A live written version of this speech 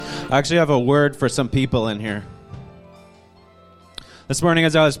I actually have a word for some people in here. This morning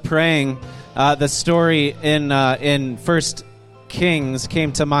as I was praying, the story in 1 Kings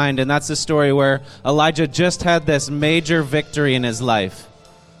came to mind, and that's the story where Elijah just had this major victory in his life.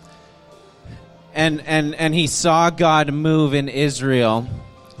 And he saw God move in Israel,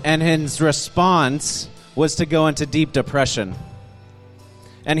 and his response was to go into deep depression.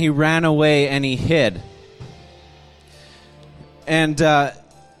 And he ran away and he hid. And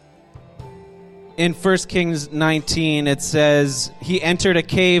in 1 Kings 19, it says, he entered a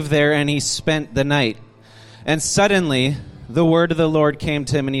cave there and he spent the night. And suddenly, the word of the Lord came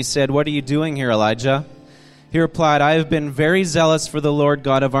to him and he said, "What are you doing here, Elijah?" He replied, "I have been very zealous for the Lord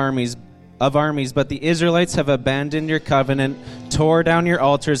God of armies, but the Israelites have abandoned your covenant, tore down your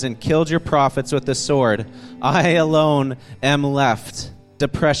altars, and killed your prophets with the sword. I alone am left."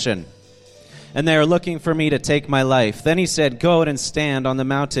 Depression. "And they are looking for me to take my life." Then he said, "Go out and stand on the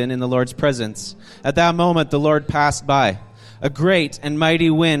mountain in the Lord's presence." At that moment, the Lord passed by. A great and mighty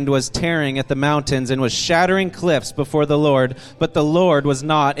wind was tearing at the mountains and was shattering cliffs before the Lord, but the Lord was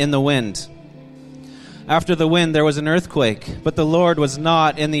not in the wind. After the wind, there was an earthquake, but the Lord was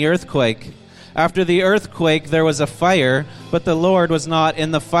not in the earthquake. After the earthquake, there was a fire, but the Lord was not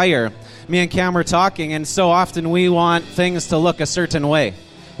in the fire. Me and Cam were talking, and so often we want things to look a certain way.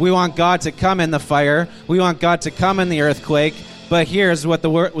 We want God to come in the fire. We want God to come in the earthquake. But here's what the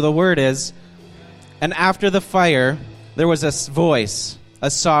word is. And after the fire, there was a voice, a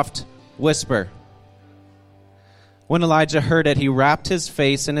soft whisper. When Elijah heard it, he wrapped his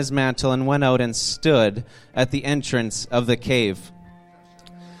face in his mantle and went out and stood at the entrance of the cave.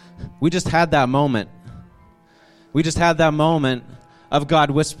 We just had that moment. We just had that moment of God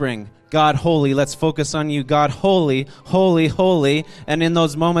whispering, "God holy, let's focus on you. God holy, holy, holy." And in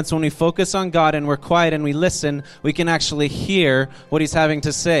those moments when we focus on God and we're quiet and we listen, we can actually hear what he's having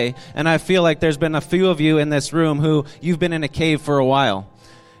to say. And I feel like there's been a few of you in this room who you've been in a cave for a while.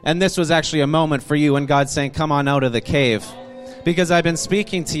 And this was actually a moment for you when God's saying, "Come on out of the cave." Because I've been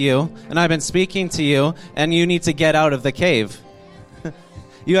speaking to you, and I've been speaking to you, and you need to get out of the cave.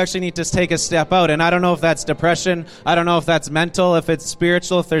 You actually need to take a step out. And I don't know if that's depression. I don't know if that's mental, if it's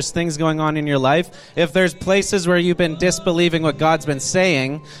spiritual, if there's things going on in your life. If there's places where you've been disbelieving what God's been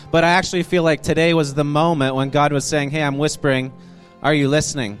saying. But I actually feel like today was the moment when God was saying, "Hey, I'm whispering. Are you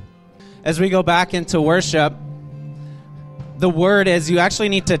listening?" As we go back into worship, the word is you actually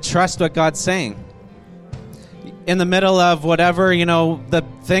need to trust what God's saying. In the middle of whatever, the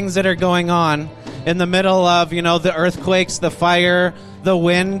things that are going on, in the middle of, the earthquakes, the fire, the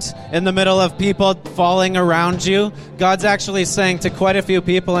wind, in the middle of people falling around you, God's actually saying to quite a few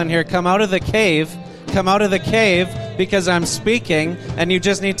people in here, come out of the cave, because I'm speaking, and you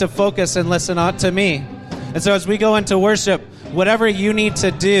just need to focus and listen out to me. And so as we go into worship, whatever you need to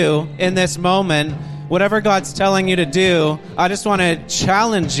do in this moment, whatever God's telling you to do, I just want to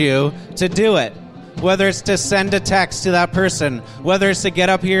challenge you to do it. Whether it's to send a text to that person, whether it's to get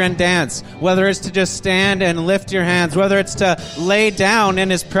up here and dance, whether it's to just stand and lift your hands, whether it's to lay down in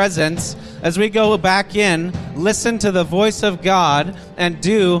his presence, as we go back in, listen to the voice of God and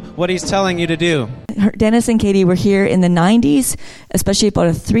do what he's telling you to do. Dennis and Katie were here in the 90s, especially about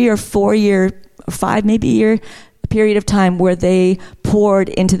a 3 or 4 year, or 5 maybe year period of time where they poured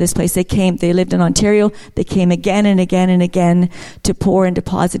into this place. They lived in Ontario. They came again and again and again to pour and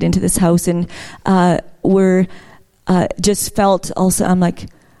deposit into this house. And we're just felt also, I'm like,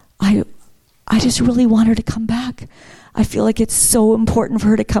 I just really want her to come back. I feel like it's so important for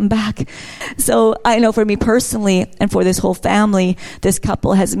her to come back. So I know for me personally and for this whole family, this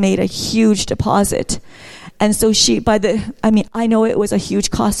couple has made a huge deposit. And so I know it was a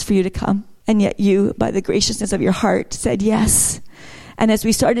huge cost for you to come. And yet you, by the graciousness of your heart, said yes. And as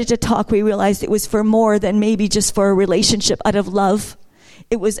we started to talk, we realized it was for more than maybe just for a relationship out of love.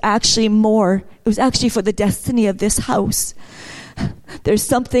 It was actually more. It was actually for the destiny of this house. There's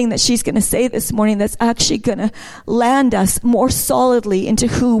something that she's going to say this morning that's actually going to land us more solidly into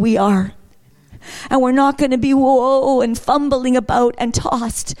who we are. And we're not going to be whoa and fumbling about and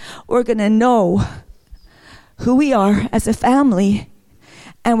tossed. We're going to know who we are as a family.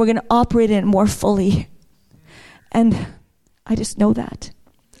 And we're going to operate in it more fully. And I just know that.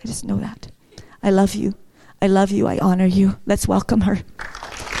 I love you. I honor you. Let's welcome her.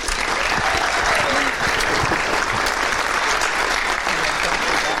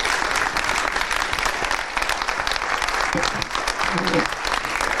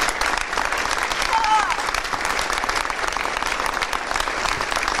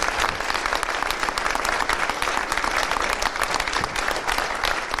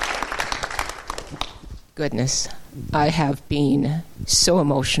 Goodness, I have been so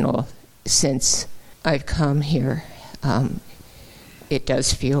emotional since I've come here. It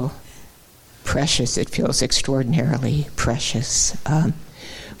does feel precious. It feels extraordinarily precious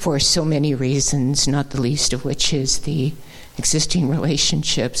for so many reasons, not the least of which is the existing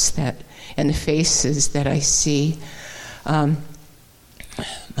relationships and the faces that I see.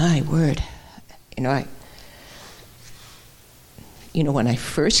 My word, when I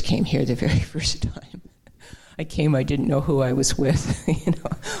first came here, the very first time I came, I didn't know who I was with.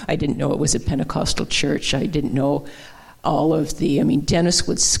 I didn't know it was a Pentecostal church. I didn't know all of Dennis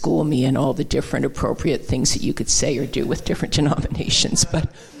would school me in all the different appropriate things that you could say or do with different denominations, but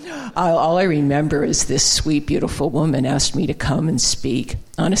all I remember is this sweet, beautiful woman asked me to come and speak.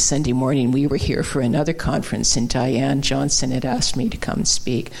 On a Sunday morning, we were here for another conference, and Diane Johnson had asked me to come and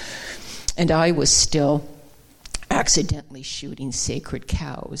speak. And I was still accidentally shooting sacred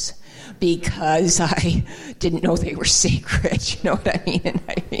cows because I didn't know they were sacred, you know what I mean? And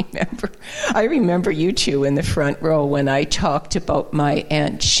I remember you two in the front row when I talked about my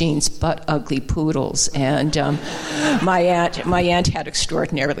Aunt Sheen's butt ugly poodles, and my aunt had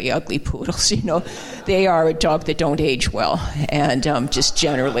extraordinarily ugly poodles. They are a dog that don't age well, and just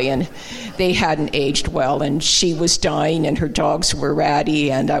generally, and they hadn't aged well, and she was dying, and her dogs were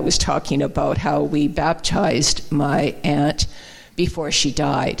ratty, and I was talking about how we baptized my aunt before she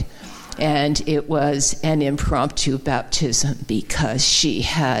died. And it was an impromptu baptism because she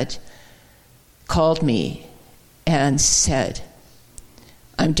had called me and said,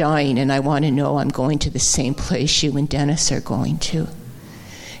 I'm dying and I want to know I'm going to the same place you and Dennis are going to.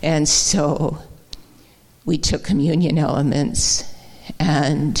 And so we took communion elements,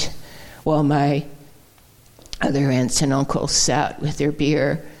 and while my other aunts and uncles sat with their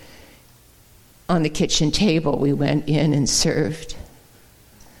beer on the kitchen table, we went in and served.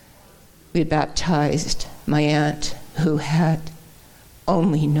 We baptized my aunt, who had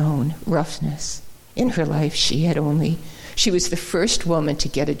only known roughness in her life. She was the first woman to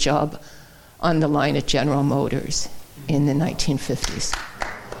get a job on the line at General Motors in the 1950s.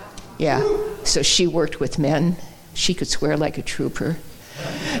 Yeah, so she worked with men. She could swear like a trooper.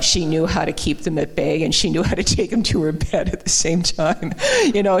 She knew how to keep them at bay, and she knew how to take them to her bed at the same time.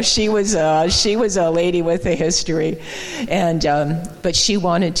 She was a lady with a history, and but she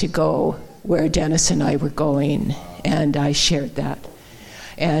wanted to go where Dennis and I were going, and I shared that.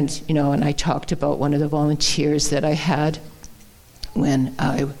 And and I talked about one of the volunteers that I had when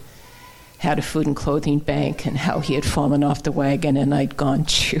I had a food and clothing bank, and how he had fallen off the wagon, and I'd gone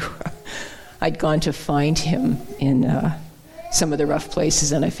to find him in some of the rough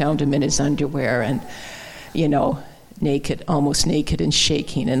places, and I found him in his underwear and, naked, almost naked and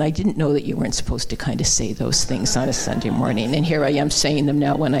shaking. And I didn't know that you weren't supposed to kind of say those things on a Sunday morning. And here I am saying them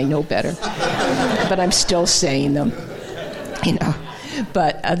now when I know better. But I'm still saying them,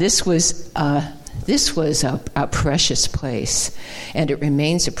 But this was a precious place, and it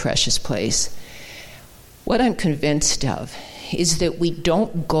remains a precious place. What I'm convinced of is that we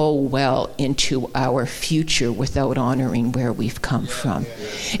don't go well into our future without honoring where we've come from,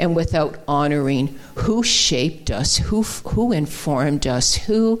 and without honoring who shaped us, who informed us,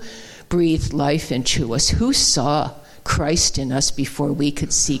 who breathed life into us, who saw Christ in us before we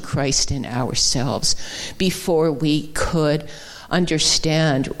could see Christ in ourselves, before we could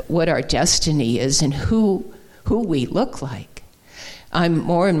understand what our destiny is and who we look like. I'm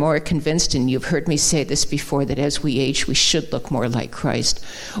more and more convinced, and you've heard me say this before, that as we age, we should look more like Christ.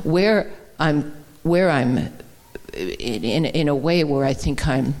 Where I'm in a way where I think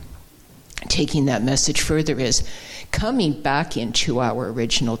I'm taking that message further is coming back into our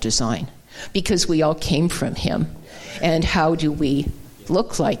original design, because we all came from him. And how do we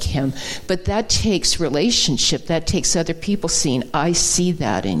look like him? But that takes relationship. That takes other people seeing, I see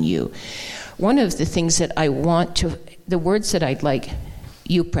that in you. One of the things that the words that I'd like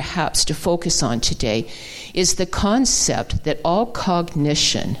you perhaps to focus on today is the concept that all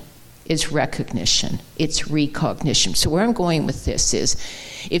cognition is recognition. It's recognition. So where I'm going with this is,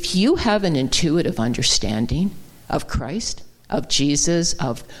 if you have an intuitive understanding of Christ, of Jesus,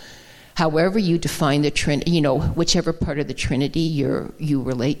 of however you define the Trinity, whichever part of the Trinity you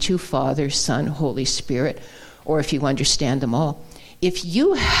relate to, Father, Son, Holy Spirit, or if you understand them all, if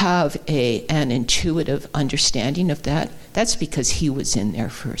you have an intuitive understanding of that, that's because he was in there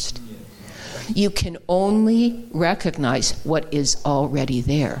first. You can only recognize what is already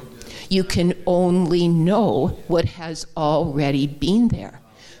there. You can only know what has already been there.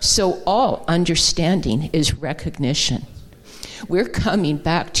 So all understanding is recognition. We're coming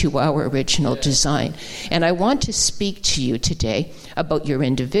back to our original design. And I want to speak to you today about your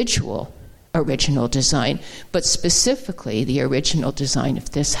individual original design, but specifically the original design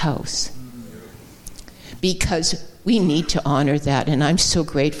of this house. Because we need to honor that, and I'm so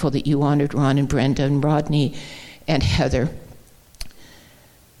grateful that you honored Ron and Brenda and Rodney and Heather.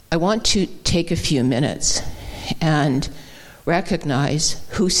 I want to take a few minutes and recognize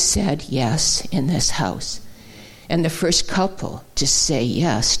who said yes in this house. And the first couple to say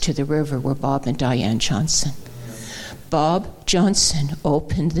yes to the river were Bob and Diane Johnson. Bob Johnson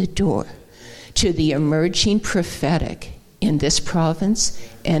opened the door to the emerging prophetic in this province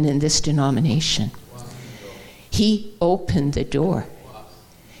and in this denomination. He opened the door.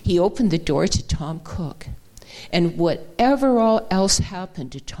 He opened the door to Tom Cook. And whatever all else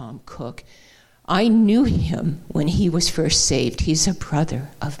happened to Tom Cook, I knew him when he was first saved. He's a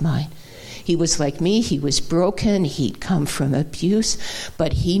brother of mine. He was like me. He was broken. He'd come from abuse,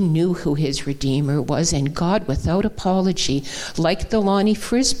 but he knew who his Redeemer was. And God, without apology, like the Lonnie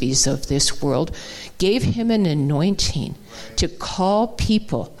Frisbees of this world, gave him an anointing to call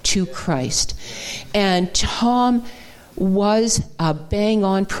people to Christ. And Tom was a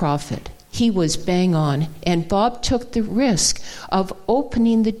bang-on prophet. He was bang on. And Bob took the risk of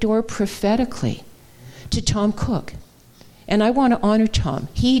opening the door prophetically to Tom Cook. And I want to honor Tom.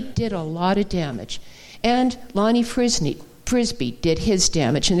 He did a lot of damage. And Lonnie Frisbee did his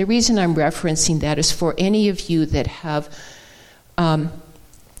damage. And the reason I'm referencing that is for any of you that have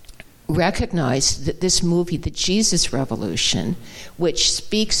recognized that this movie, The Jesus Revolution, which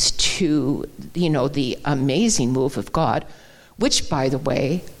speaks to, the amazing move of God, which, by the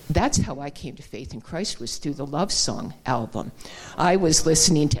way, that's how I came to faith in Christ, was through the Love Song album. I was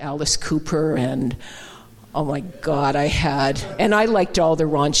listening to Alice Cooper and, oh my God, I liked all the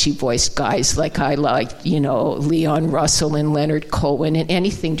raunchy voiced guys, like I liked, Leon Russell and Leonard Cohen and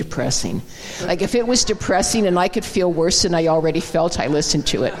anything depressing. Like if it was depressing and I could feel worse than I already felt, I listened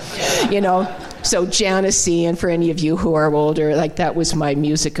to it, So Janissie, and for any of you who are older, like that was my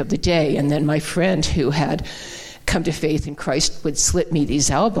music of the day. And then my friend who had come to faith in Christ would slip me these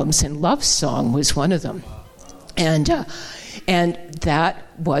albums, and Love Song was one of them. And that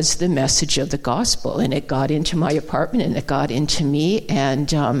was the message of the gospel, and it got into my apartment, and it got into me, and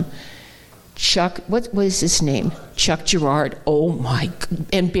Chuck, what was his name? Chuck Girard,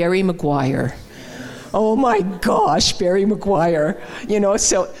 and Barry McGuire. Oh my gosh, Barry McGuire.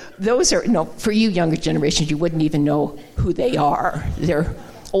 So those are, for you younger generations, you wouldn't even know who they are. They're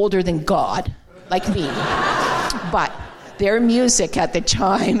older than God, like me. But their music at the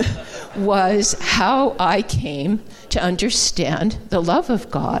time was how I came to understand the love of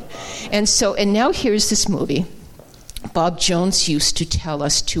God. And now here's this movie. Bob Jones used to tell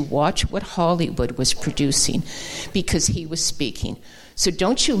us to watch what Hollywood was producing because he was speaking. So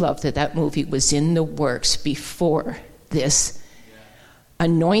don't you love that movie was in the works before this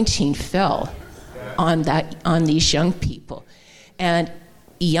anointing fell on these young people? And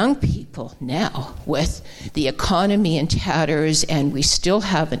young people now, with the economy in tatters, and we still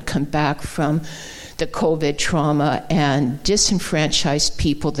haven't come back from the COVID trauma, and disenfranchised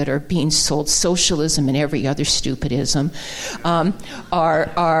people that are being sold socialism and every other stupidism,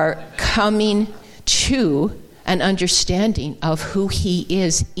 are coming to an understanding of who he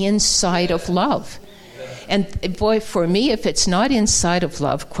is inside of love. And boy, for me, if it's not inside of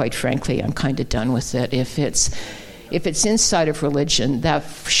love, quite frankly, I'm kind of done with it. If it's inside of religion, that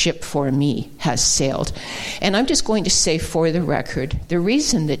ship for me has sailed. And I'm just going to say for the record, the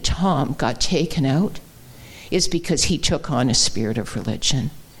reason that Tom got taken out is because he took on a spirit of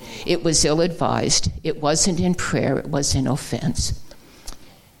religion. It was ill-advised. It wasn't in prayer. It was in offense.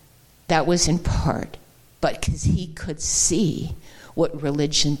 That was in part, but because he could see what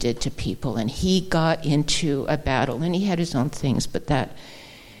religion did to people, and he got into a battle, and he had his own things, but that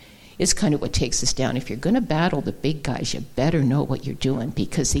is kind of what takes us down. If you're going to battle the big guys, you better know what you're doing,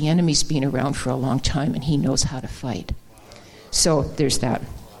 because the enemy's been around for a long time and he knows how to fight. So there's that.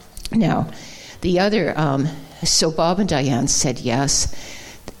 Now, the other, so Bob and Diane said yes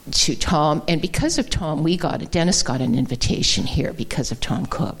to Tom, and because of Tom, Dennis got an invitation here because of Tom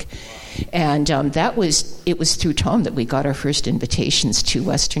Cook. And it was through Tom that we got our first invitations to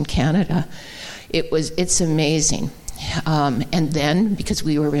Western Canada. It's amazing. And then, because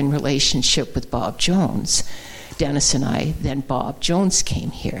we were in relationship with Bob Jones, Dennis and I, then Bob Jones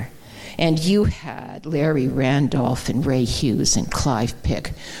came here. And you had Larry Randolph and Ray Hughes and Clive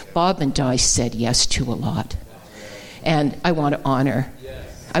Pick. Bob and I said yes to a lot. And I want to honor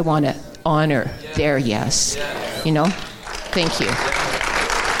their yes. Thank you.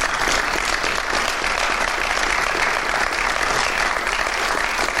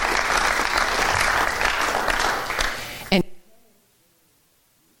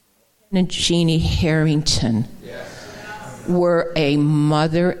 and Jeannie Harrington were a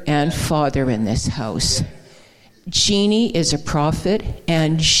mother and father in this house. Jeannie is a prophet,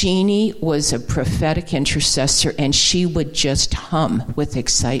 and Jeannie was a prophetic intercessor, and she would just hum with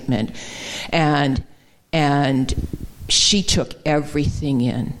excitement. And she took everything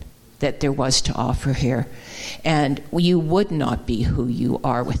in that there was to offer here. And you would not be who you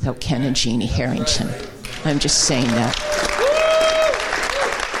are without Ken and Jeannie Harrington. I'm just saying that.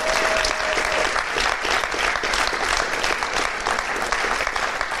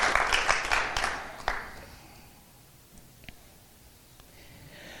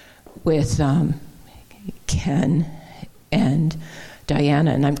 With Ken and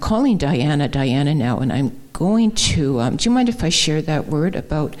Diana, and I'm calling Diana now, and I'm going to, do you mind if I share that word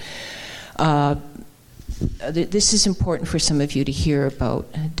about, this is important for some of you to hear about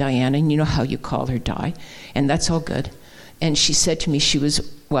Diana, and you know how you call her Di, and that's all good. And she said to me,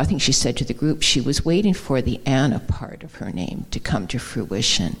 I think she said to the group, she was waiting for the Anna part of her name to come to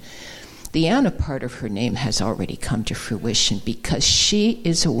fruition. The Anna part of her name has already come to fruition because she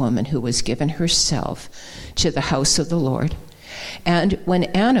is a woman who has given herself to the house of the Lord. And when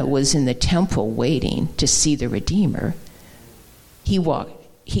Anna was in the temple waiting to see the Redeemer, he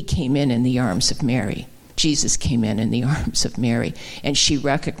came in the arms of Mary. Jesus came in the arms of Mary, and she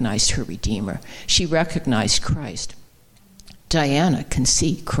recognized her Redeemer. She recognized Christ. Diana can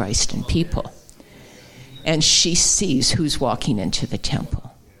see Christ in people, and she sees who's walking into the temple.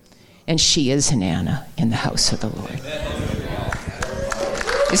 And she is an Anna in the house of the Lord.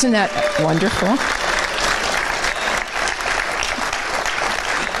 Isn't that wonderful?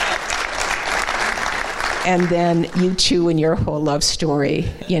 And then you two and your whole love story,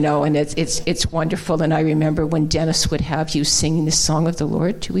 and it's wonderful. And I remember when Dennis would have you singing the song of the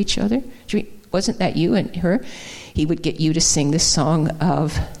Lord to each other. Wasn't that you and her? He would get you to sing the song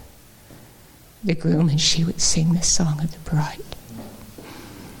of the groom, and she would sing the song of the bride.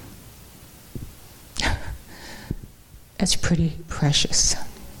 That's pretty precious.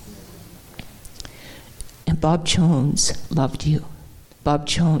 And Bob Jones loved you. Bob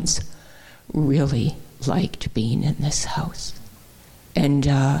Jones really liked being in this house. And,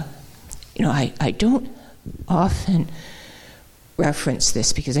 I don't often reference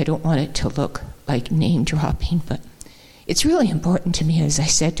this because I don't want it to look like name dropping, but it's really important to me, as I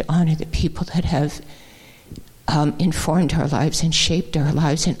said, to honor the people that have informed our lives and shaped our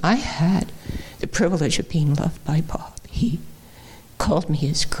lives. And I had the privilege of being loved by Bob. He called me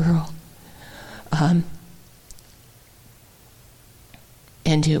his girl. And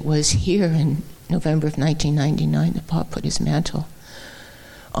it was here in November of 1999 that Bob put his mantle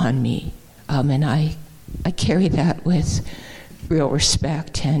on me. And I carry that with real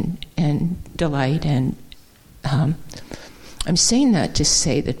respect and delight. And I'm saying that to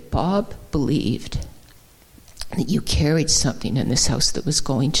say that Bob believed that you carried something in this house that was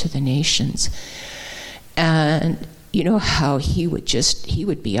going to the nations. And you know how he would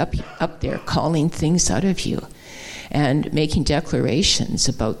be up there calling things out of you and making declarations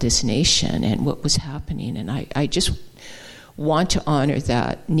about this nation and what was happening. And I just want to honor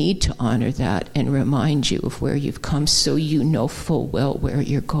that, need to honor that, and remind you of where you've come so you know full well where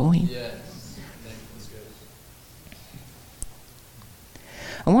you're going. Yes. That's good.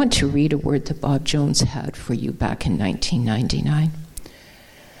 I want to read a word that Bob Jones had for you back in 1999.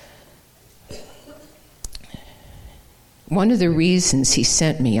 One of the reasons he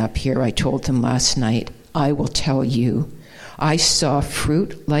sent me up here, I told them last night, I will tell you, I saw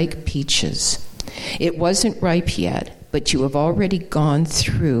fruit like peaches. It wasn't ripe yet, but you have already gone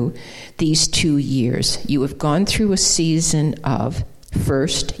through these 2 years. You have gone through a season of,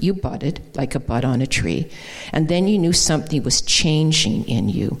 first, you budded like a bud on a tree, and then you knew something was changing in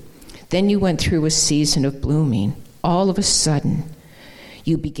you. Then you went through a season of blooming. All of a sudden,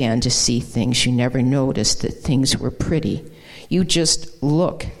 you began to see things. You never noticed that things were pretty. You just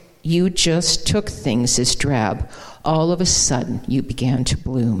took things as drab. All of a sudden, you began to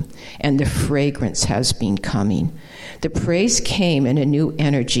bloom, and the fragrance has been coming. The praise came, and a new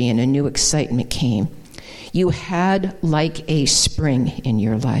energy and a new excitement came. You had like a spring in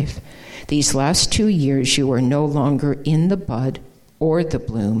your life. These last 2 years, you are no longer in the bud or the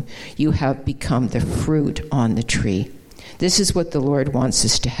bloom. You have become the fruit on the tree. This is what the Lord wants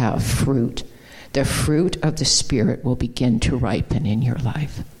us to have, fruit. The fruit of the Spirit will begin to ripen in your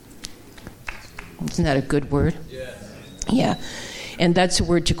life. Isn't that a good word? Yeah. And that's a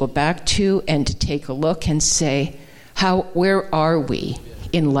word to go back to and to take a look and say, where are we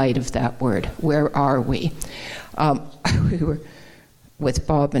in light of that word? Where are we? We were with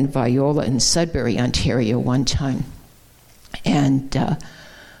Bob and Viola in Sudbury, Ontario one time. And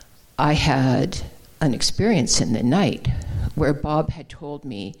I had an experience in the night where Bob had told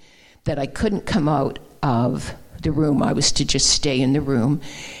me that I couldn't come out of the room. I was to just stay in the room,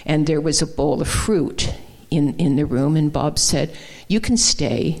 and there was a bowl of fruit in the room, and Bob said, you can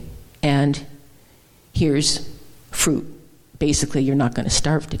stay, and here's fruit. Basically, you're not going to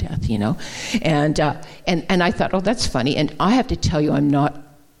starve to death, you know. And I thought, oh, that's funny. And I have to tell you,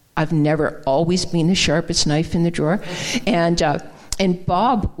 I've never always been the sharpest knife in the drawer. And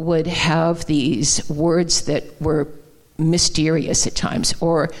Bob would have these words that were mysterious at times,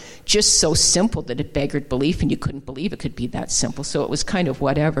 or just so simple that it beggared belief, and you couldn't believe it could be that simple. So it was kind of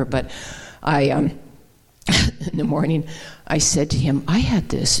whatever. But in the morning, I said to him, I had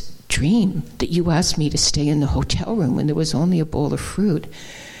this dream that you asked me to stay in the hotel room when there was only a bowl of fruit.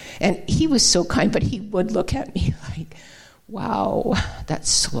 And he was so kind, but he would look at me like, wow, that's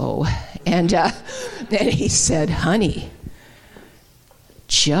slow. And then he said, honey,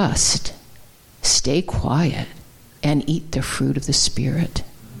 just stay quiet and eat the fruit of the Spirit.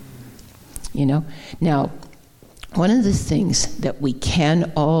 You know? Now, one of the things that we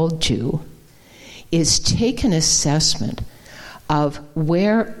can all do is take an assessment of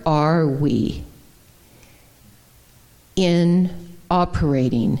where are we in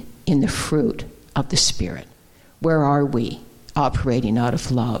operating in the fruit of the Spirit. Where are we operating out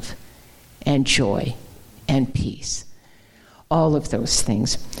of love and joy and peace? All of those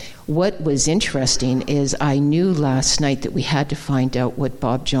things. What was interesting is I knew last night that we had to find out what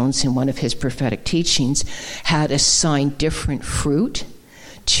Bob Jones, in one of his prophetic teachings, had assigned different fruit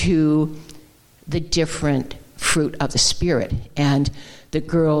to the different fruit of the Spirit. And the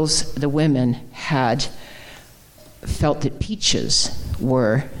girls, the women, had felt that peaches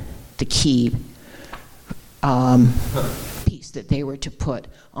were the key piece that they were to put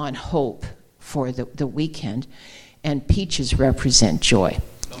on hope for the weekend. And peaches represent joy.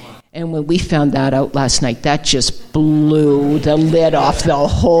 And when we found that out last night, that just blew the lid off the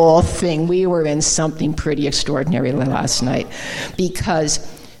whole thing. We were in something pretty extraordinary last night, because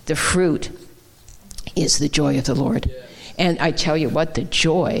the fruit is the joy of the Lord. And I tell you what, the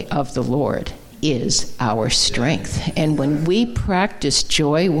joy of the Lord is our strength. And when we practice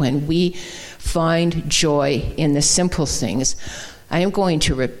joy, when we find joy in the simple things, I am going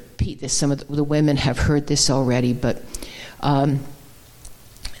to repeat this. Some of the women have heard this already, but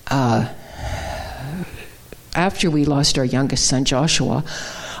after we lost our youngest son, Joshua,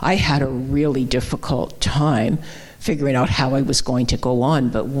 I had a really difficult time figuring out how I was going to go on.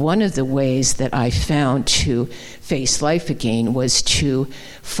 But one of the ways that I found to face life again was to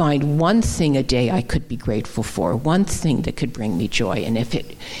find one thing a day I could be grateful for, one thing that could bring me joy. And if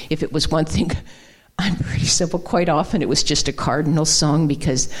it was one thing, I'm pretty simple. Quite often it was just a cardinal song,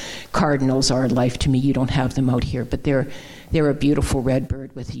 because cardinals are life to me. You don't have them out here, but they're a beautiful red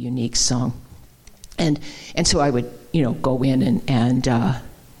bird with a unique song. And so I would, go in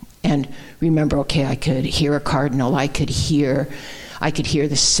and remember, okay, I could hear a cardinal. I could hear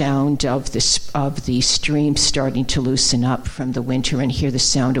the sound of the stream starting to loosen up from the winter, and hear the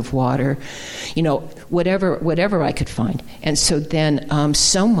sound of water, whatever I could find. And so then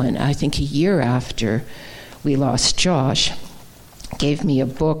someone, I think a year after we lost Josh, gave me a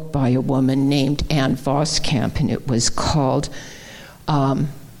book by a woman named Ann Voskamp, and it was called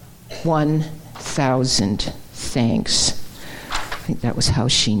 1,000 Thanks. I think that was how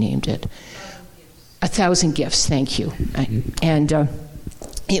she named it. 1,000 Gifts, thank you. And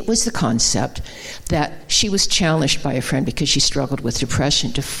it was the concept that she was challenged by a friend, because she struggled with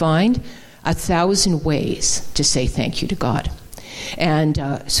depression, to find 1,000 ways to say thank you to God. And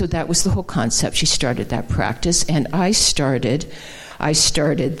so that was the whole concept. She started that practice, and I started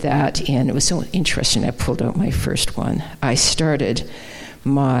that in, it was so interesting, I pulled out my first one. I started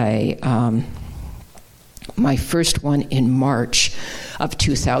my first one in March of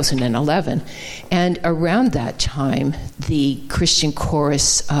 2011. And around that time, the Christian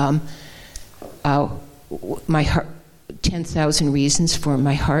chorus, my heart, 10,000 Reasons for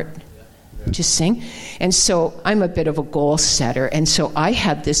My Heart to Sing. And so I'm a bit of a goal setter. And so I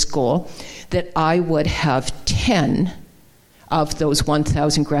had this goal that I would have 10 of those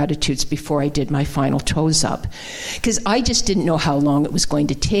 1,000 gratitudes before I did my final toes up. Because I just didn't know how long it was going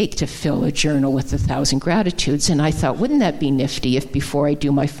to take to fill a journal with 1,000 gratitudes. And I thought, wouldn't that be nifty if before I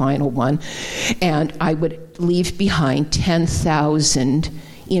do my final one, and I would leave behind 10,000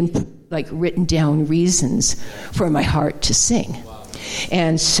 written down reasons for my heart to sing. Wow.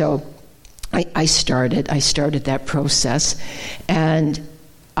 And so I started that process, and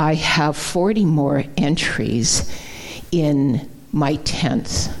I have 40 more entries in my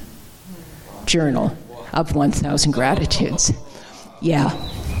 10th journal of 1,000 gratitudes. Yeah.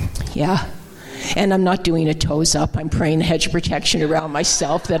 Yeah. And I'm not doing a toes up. I'm praying a hedge of protection around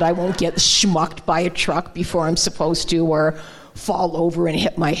myself that I won't get schmucked by a truck before I'm supposed to, or fall over and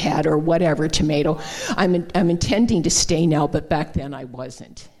hit my head, or whatever, tomato. I'm intending to stay now, but back then I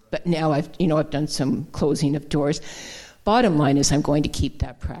wasn't. But now I've done some closing of doors. Bottom line is I'm going to keep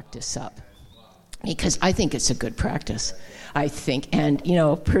that practice up, because I think it's a good practice. I think, and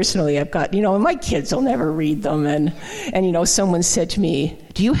personally, I've got, my kids will never read them, and someone said to me,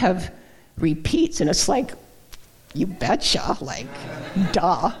 "Do you have repeats?" And it's like, you betcha, like,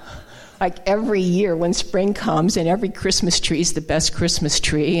 duh. Like every year when spring comes, and every Christmas tree is the best Christmas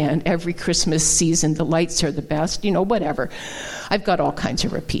tree, and every Christmas season the lights are the best, whatever. I've got all kinds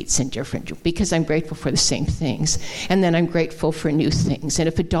of repeats in different, because I'm grateful for the same things. And then I'm grateful for new things. And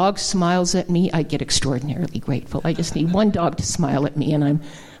if a dog smiles at me, I get extraordinarily grateful. I just need one dog to smile at me, and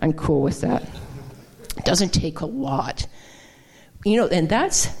I'm cool with that. It doesn't take a lot. And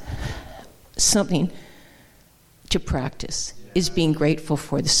that's something to practice, is being grateful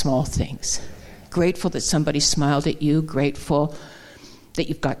for the small things. Grateful that somebody smiled at you, grateful that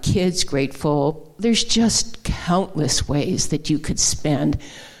you've got kids, grateful. There's just countless ways that you could spend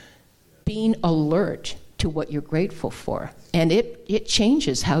being alert to what you're grateful for. And it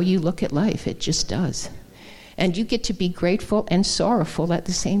changes how you look at life. It just does. And you get to be grateful and sorrowful at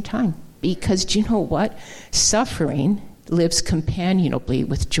the same time. Because do you know what? Suffering lives companionably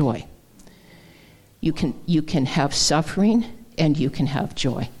with joy. You can have suffering and you can have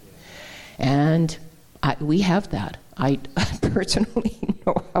joy. And we have that. I personally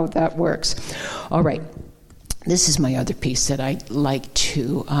know how that works. All right. This is my other piece that I'd like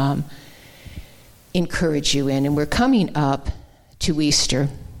to encourage you in. And we're coming up to Easter.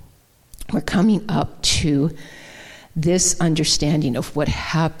 We're coming up to this understanding of what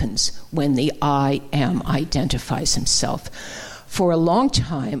happens when the I am identifies himself. For a long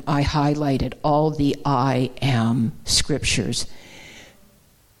time, I highlighted all the I am scriptures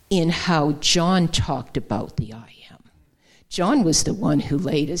in how John talked about the I am. John was the one who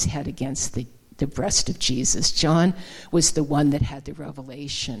laid his head against the breast of Jesus. John was the one that had the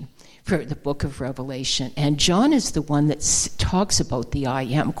revelation, for the book of Revelation. And John is the one that talks about the I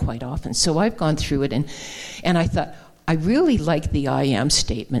am quite often. So I've gone through it, and I thought, I really like the I am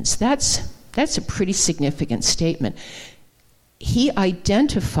statements. That's a pretty significant statement. He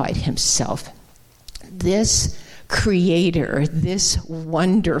identified himself, this creator, this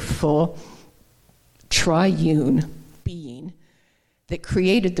wonderful triune being that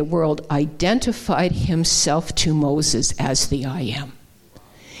created the world, identified himself to Moses as the I am.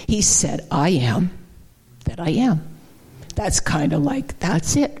 He said, I am that I am. That's kind of like,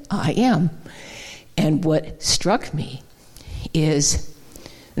 that's it, I am. And what struck me is,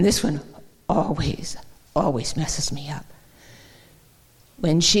 and this one always messes me up.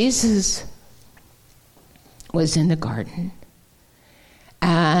 When Jesus was in the garden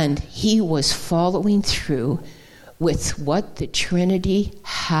and he was following through with what the Trinity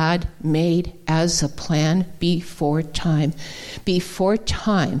had made as a plan before time. Before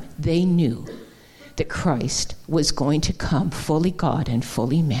time, they knew that Christ was going to come fully God and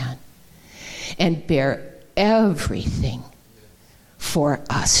fully man and bear everything for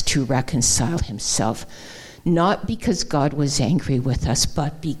us to reconcile himself. Not because God was angry with us,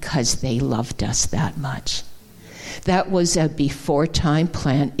 but because they loved us that much. That was a before time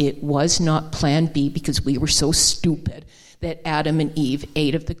plan. It was not plan B, because we were so stupid that Adam and Eve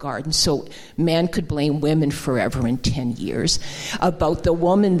ate of the garden, so man could blame women forever in 10 years. About the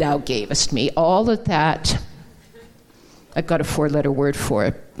woman thou gavest me, all of that, I've got a 4-letter word for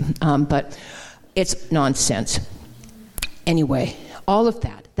it, but it's nonsense. Anyway, all of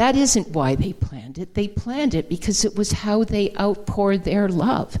that isn't why they planned it. They planned it because it was how they outpoured their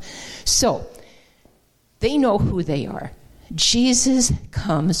love. So, they know who they are. Jesus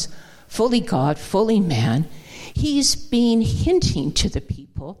comes fully God, fully man. He's been hinting to the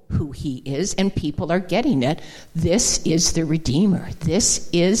people who he is, and people are getting it. This is the Redeemer. This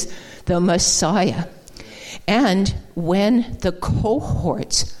is the Messiah. And when the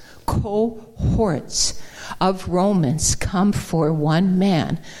cohorts of Romans come for one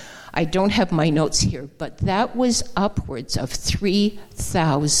man, I don't have my notes here, but that was upwards of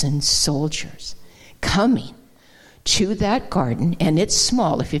 3,000 soldiers coming to that garden, and it's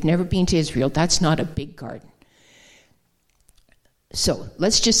small. If you've never been to Israel, that's not a big garden. So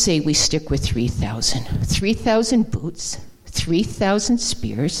let's just say we stick with 3,000. 3,000 boots, 3,000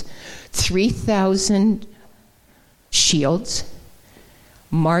 spears, 3,000 shields,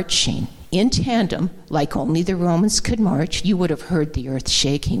 marching in tandem like only the Romans could march. You would have heard the earth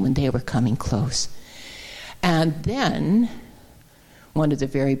shaking when they were coming close. And then one of the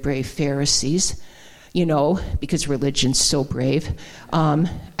very brave Pharisees, because religion's so brave,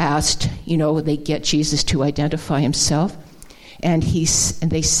 asked, they get Jesus to identify himself. And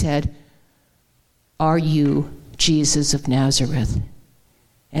they said, "Are you Jesus of Nazareth?"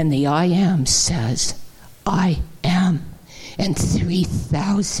 And the I am says, "I am." And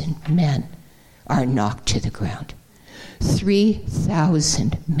 3,000 men are knocked to the ground.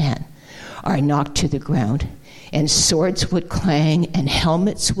 3,000 men are knocked to the ground. And swords would clang, and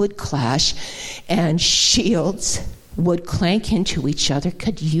helmets would clash, and shields would clank into each other.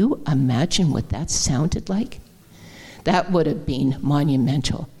 Could you imagine what that sounded like? That would have been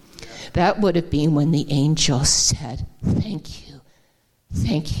monumental. That would have been when the angel said, "Thank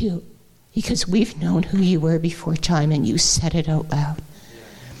you, because we've known who you were before time," and you said it out loud.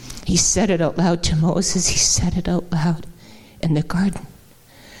 He said it out loud to Moses. He said it out loud in the garden.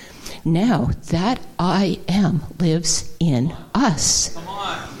 Now that I am lives in us. Come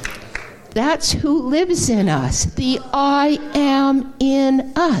on. That's who lives in us. The I am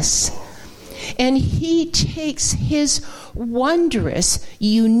in us. And he takes his wondrous,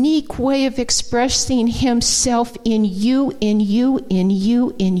 unique way of expressing himself in you, in you, in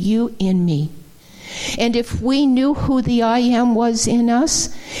you, in you, in me. And if we knew who the I am was in us,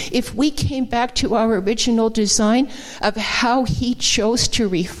 if we came back to our original design of how he chose to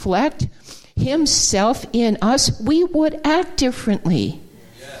reflect himself in us, we would act differently.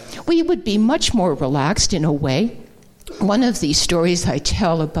 We would be much more relaxed in a way. One of these stories I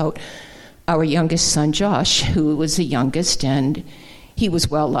tell about our youngest son, Josh, who was the youngest, and he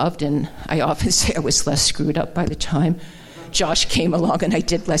was well loved, and I often say I was less screwed up by the time Josh came along, and I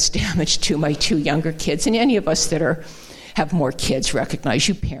did less damage to my two younger kids. And any of us that have more kids recognize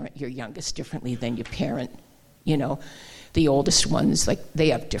you parent your youngest differently than you parent, the oldest ones, like they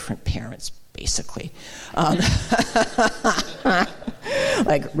have different parents, basically.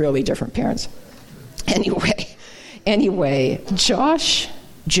 Like really different parents. Anyway, Josh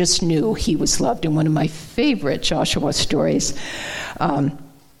just knew he was loved. And one of my favorite Joshua stories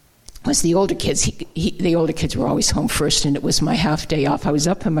was the older kids. The older kids were always home first, and it was my half day off. I was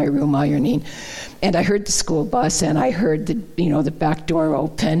up in my room ironing, and I heard the school bus, and I heard the back door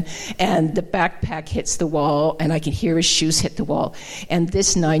open, and the backpack hits the wall, and I can hear his shoes hit the wall. And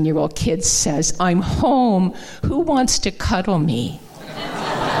this 9-year-old kid says, "I'm home. Who wants to cuddle me?"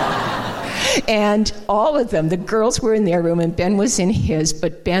 And all of them, the girls were in their room and Ben was in his,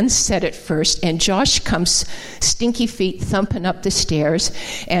 but Ben said it first, and Josh comes stinky feet thumping up the stairs,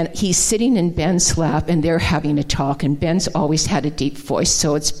 and he's sitting in Ben's lap, and they're having a talk, and Ben's always had a deep voice,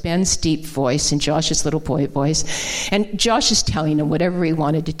 so it's Ben's deep voice and Josh's little boy voice, and Josh is telling him whatever he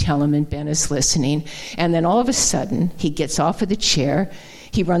wanted to tell him, and Ben is listening, and then all of a sudden, he gets off of the chair,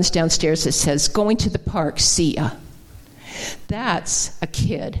 he runs downstairs and says, "Going to the park, see ya." That's a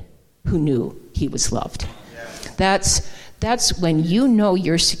kid who knew he was loved. That's when you know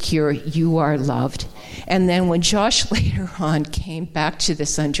you're secure, you are loved. And then when Josh later on came back to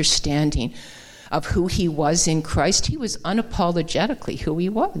this understanding of who he was in Christ, he was unapologetically who he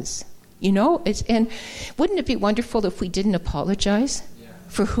was. And wouldn't it be wonderful if we didn't apologize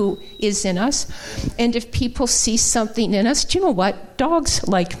for who is in us? And if people see something in us, do you know what? Dogs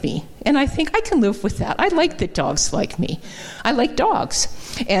like me. And I think I can live with that. I like that dogs like me. I like dogs.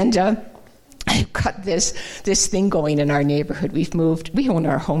 And I've got this thing going in our neighborhood. We own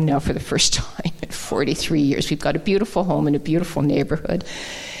our home now for the first time in 43 years. We've got a beautiful home in a beautiful neighborhood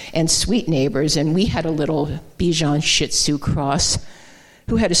and sweet neighbors. And we had a little Bichon Shih Tzu cross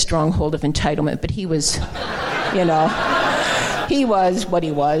who had a strong hold of entitlement, but he was, he was what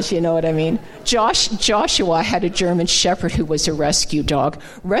he was, you know what I mean? Joshua had a German Shepherd who was a rescue dog.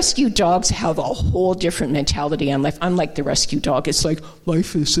 Rescue dogs have a whole different mentality on life. Unlike the rescue dog, it's like,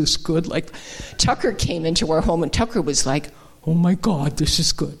 life is this good. Like, Tucker came into our home, and Tucker was like, "Oh my God, this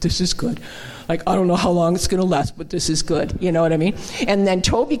is good, this is good. Like, I don't know how long it's going to last, but this is good." You know what I mean? And then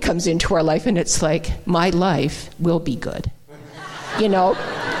Toby comes into our life, and it's like, my life will be good.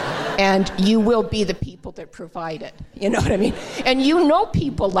 And you will be the people that provide it. You know what I mean? And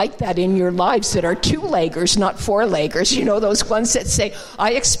people like that in your lives that are 2-leggers, not 4-leggers. Those ones that say,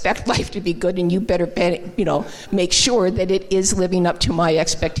 I expect life to be good, and you better make sure that it is living up to my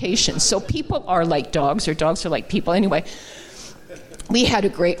expectations. So people are like dogs, or dogs are like people. Anyway, we had a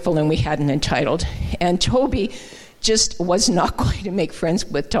grateful and we had an entitled. And Toby just was not going to make friends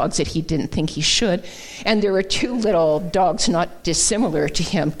with dogs that he didn't think he should. And there were 2 little dogs not dissimilar to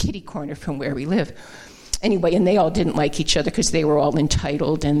him, kitty corner from where we live. Anyway, and they all didn't like each other because they were all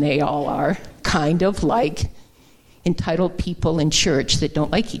entitled, and they all are kind of like entitled people in church that don't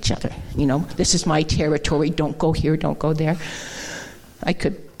like each other. This is my territory, don't go here, don't go there. I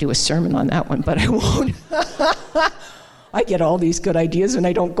could do a sermon on that one, but I won't. I get all these good ideas and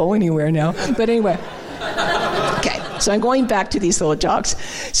I don't go anywhere now. But anyway. Okay, so I'm going back to these little dogs.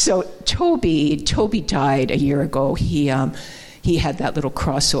 So Toby died a year ago. He had that little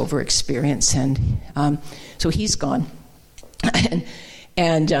crossover experience, and so he's gone.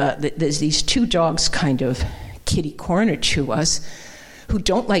 and there's these two dogs kind of kitty corner to us who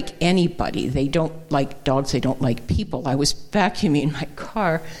don't like anybody. They don't like dogs. They don't like people. I was vacuuming my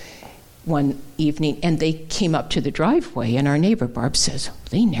car one evening, and they came up to the driveway, and our neighbor Barb says,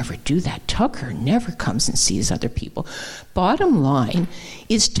 they never do that. Tucker never comes and sees other people. Bottom line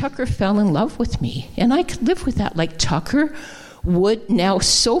is Tucker fell in love with me, and I could live with that. Like Tucker would, now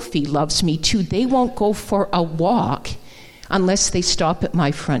Sophie loves me too. They won't go for a walk unless they stop at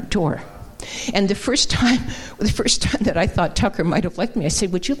my front door. And the first time that I thought Tucker might have liked me, I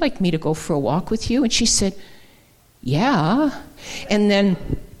said, would you like me to go for a walk with you? And she said, yeah.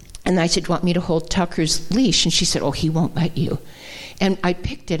 And I said, want me to hold Tucker's leash? And she said, oh, he won't let you. And I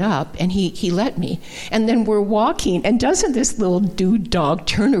picked it up, and he let me. And then we're walking, and doesn't this little dude dog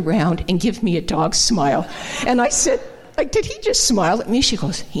turn around and give me a dog smile? And I said, like, did he just smile at me? She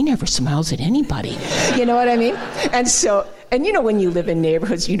goes, he never smiles at anybody. You know what I mean? And so, and you know, when you live in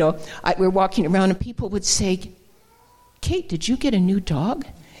neighborhoods, you know, we're walking around, and people would say, Kate, did you get a new dog?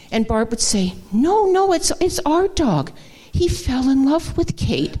 And Barb would say, no, it's our dog. He fell in love with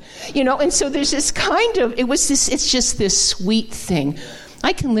Kate, you know, and so there's this kind of, it's just this sweet thing.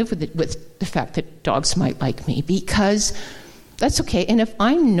 I can live with it, with the fact that dogs might like me, because that's okay. And if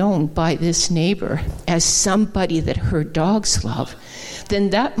I'm known by this neighbor as somebody that her dogs love, then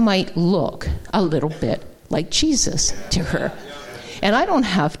that might look a little bit like Jesus to her. And I don't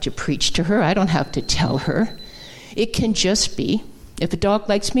have to preach to her. I don't have to tell her. It can just be, if a dog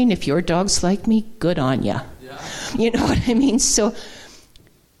likes me and if your dogs like me, good on ya. You know what I mean? So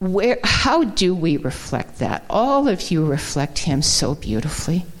how do we reflect that? All of you reflect him so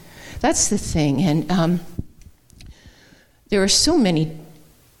beautifully. That's the thing. And there are so many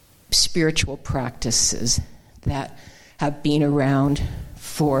spiritual practices that have been around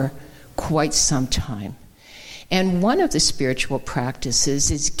for quite some time. And one of the spiritual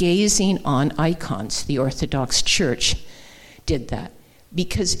practices is gazing on icons. The Orthodox Church did that.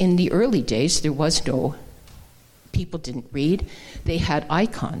 Because in the early days, there was no... people didn't read. They had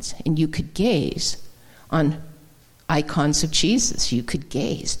icons, and you could gaze on icons of Jesus. You could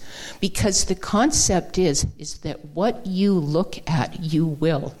gaze. Because the concept is that what you look at, you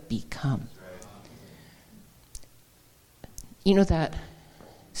will become. You know that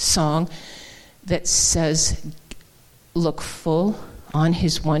song that says, look full on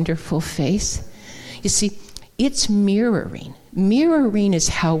his wonderful face? You see, it's mirroring. Mirroring is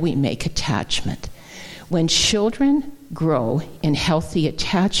how we make attachment. When children grow in healthy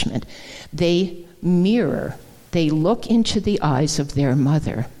attachment, they mirror, they look into the eyes of their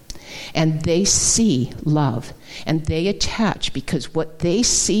mother, and they see love, and they attach, because what they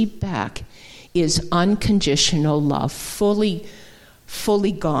see back is unconditional love, fully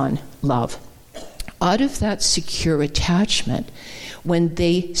gone love. Out of that secure attachment, when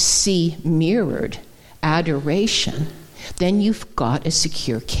they see mirrored adoration, then you've got a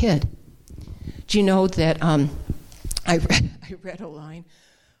secure kid. Do you know that I read a line?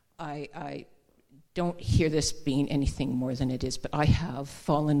 I don't hear this being anything more than it is, but I have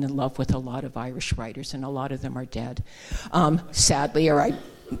fallen in love with a lot of Irish writers, and a lot of them are dead, sadly, or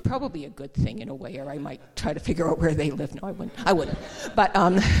probably a good thing in a way, or I might try to figure out where they live. No, I wouldn't. But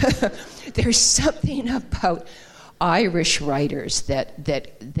there's something about Irish writers that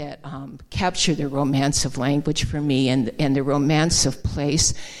capture the romance of language for me, and the romance of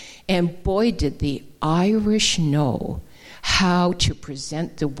place. And boy, did the Irish know how to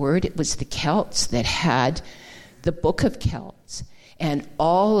present the word. It was the Celts that had the Book of Celts and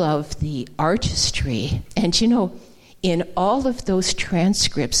all of the artistry. And you know, in all of those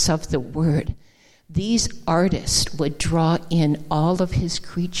transcripts of the word, these artists would draw in all of his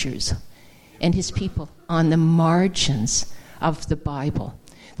creatures and his people on the margins of the Bible,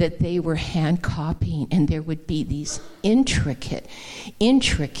 that they were hand copying, and there would be these intricate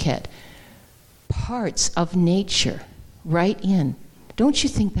parts of nature right in. Don't you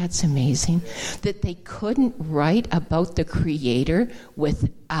think that's amazing? That they couldn't write about the Creator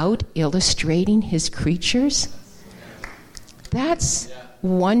without illustrating his creatures? That's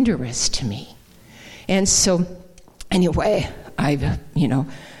wondrous to me. And so, anyway, I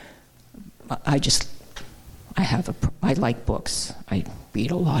like books. I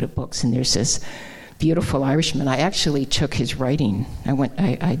read a lot of books, and there's this beautiful Irishman. I actually took his writing.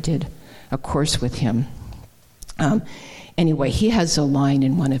 I did a course with him. Anyway, he has a line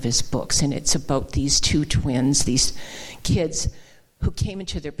in one of his books, and it's about these two twins, these kids who came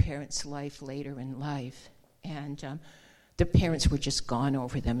into their parents' life later in life, and the parents were just gone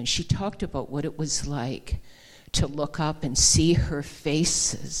over them. And she talked about what it was like to look up and see her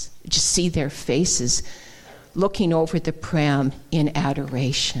faces, just see their faces looking over the pram in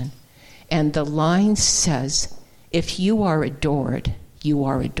adoration. And the line says, if you are adored, you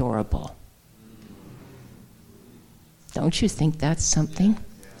are adorable. Don't you think that's something?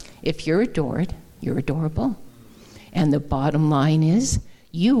 If you're adored, you're adorable. And the bottom line is,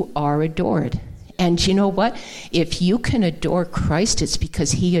 you are adored. And you know what? If you can adore Christ, it's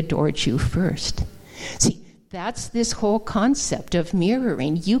because he adored you first. See, that's this whole concept of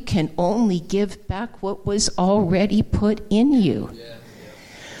mirroring. You can only give back what was already put in you.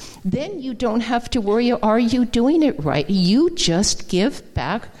 Then you don't have to worry, are you doing it right? You just give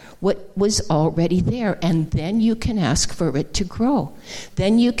back what was already there, and then you can ask for it to grow.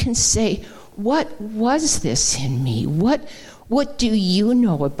 Then you can say, what was this in me? What do you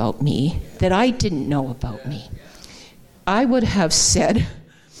know about me that I didn't know about me? I would have said,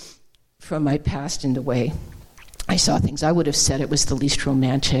 from my past in the way I saw things, I would have said it was the least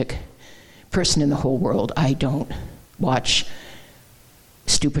romantic person in the whole world. I don't watch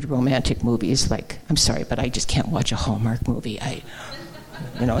stupid romantic movies. Like, I'm sorry, but I just can't watch a Hallmark movie.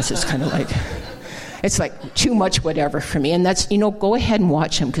 It's just kind of like, it's like too much whatever for me. And that's, go ahead and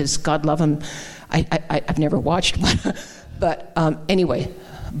watch them, because God love them. I've never watched one. But anyway,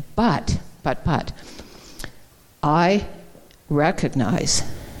 but I recognize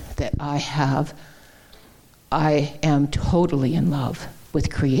that I am totally in love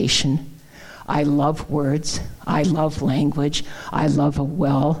with creation. I love words. I love language. I love a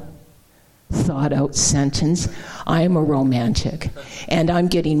well thought out sentence. I am a romantic, and I'm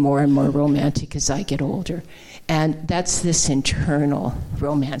getting more and more romantic as I get older. And that's this internal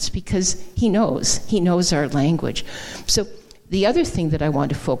romance, because he knows our language. So the other thing that I want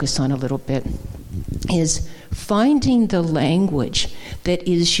to focus on a little bit is finding the language that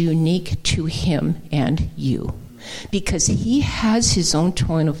is unique to him and you. Because he has his own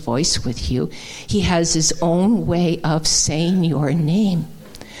tone of voice with you. He has his own way of saying your name.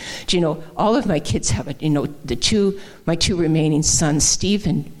 Do you know, all of my kids have it. My two remaining sons,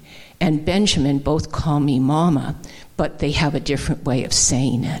 Stephen and Benjamin, both call me Mama, but they have a different way of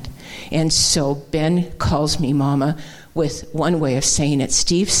saying it. And so Ben calls me Mama with one way of saying it.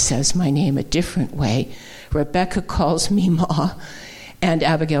 Steve says my name a different way. Rebecca calls me Ma, and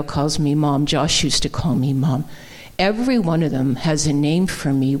Abigail calls me Mom. Josh used to call me Mom. Every one of them has a name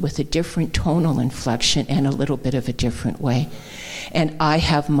for me with a different tonal inflection and a little bit of a different way. And I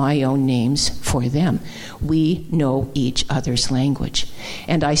have my own names for them. We know each other's language.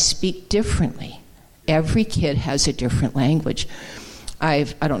 And I speak differently. Every kid has a different language. I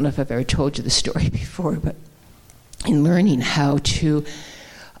don't know if I've ever told you the story before, but in learning how to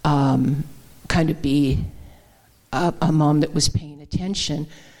kind of be a mom that was paying attention,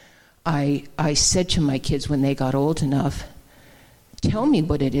 I said to my kids when they got old enough, tell me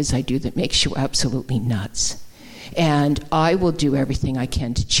what it is I do that makes you absolutely nuts. And I will do everything I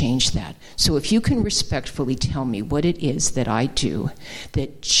can to change that. So if you can respectfully tell me what it is that I do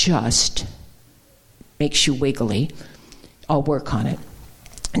that just makes you wiggly, I'll work on it.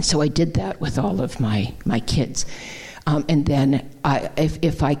 And so I did that with all of my kids. And then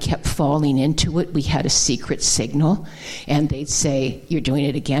if I kept falling into it, we had a secret signal. And they'd say, you're doing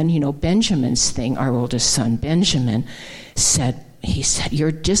it again. Benjamin's thing, our oldest son, Benjamin, he said,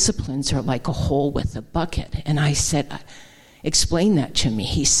 your disciplines are like a hole with a bucket. And I said, explain that to me.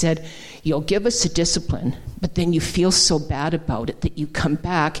 He said, you'll give us a discipline, but then you feel so bad about it that you come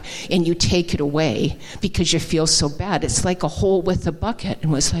back and you take it away because you feel so bad. It's like a hole with a bucket.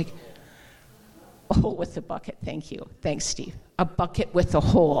 And was like, a hole with a bucket, thank you. Thanks, Steve. A bucket with a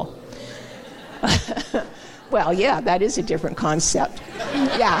hole. Well, yeah, that is a different concept.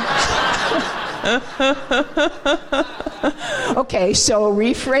 Yeah. Okay, so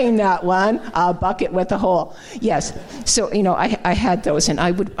reframe that one, a bucket with a hole. Yes. So, I had those, and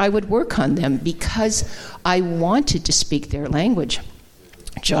I would work on them because I wanted to speak their language.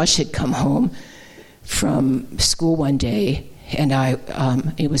 Josh had come home from school one day, and I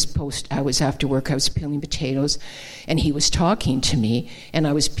was after work, I was peeling potatoes, and he was talking to me, and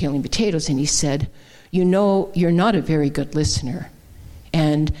I was peeling potatoes, and he said, you're not a very good listener.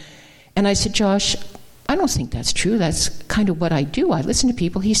 And I said, Josh, I don't think that's true. That's kind of what I do. I listen to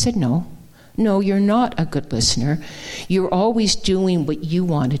people. He said, no, you're not a good listener. You're always doing what you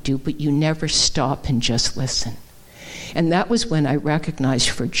want to do, but you never stop and just listen. And that was when I recognized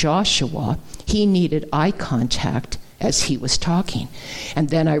for Joshua, he needed eye contact as he was talking. And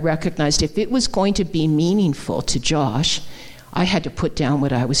then I recognized if it was going to be meaningful to Josh, I had to put down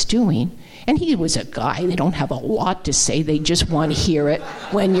what I was doing. And he was a guy, they don't have a lot to say, they just want to hear it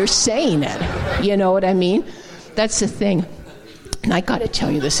when you're saying it. You know what I mean? That's the thing. And I got to tell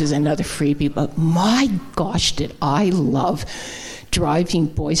you, this is another freebie, but my gosh, did I love driving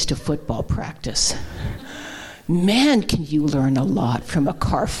boys to football practice. Man, can you learn a lot from a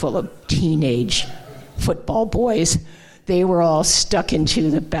car full of teenage football boys. They were all stuck into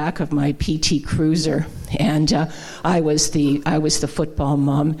the back of my PT Cruiser, and I was the football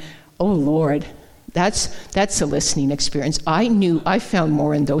mom. Oh Lord, that's a listening experience. I found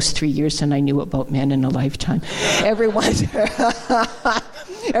more in those 3 years than I knew about men in a lifetime. Every once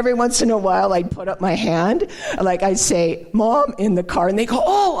in a while, I'd put up my hand, like I'd say, "Mom," in the car, and they go,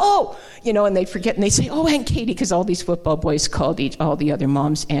 "Oh," and they'd forget, and they'd say, "Oh, Aunt Katie," because all these football boys called all the other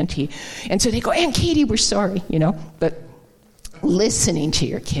moms Auntie, and so they go, "Aunt Katie, we're sorry," But listening to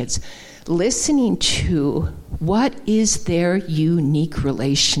your kids, listening to what is their unique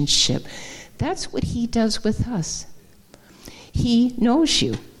relationship. That's what he does with us. He knows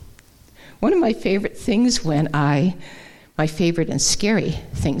you. One of my favorite things my favorite and scary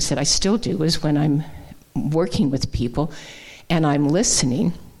things that I still do is when I'm working with people and I'm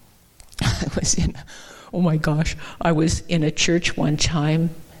listening. I was in a church one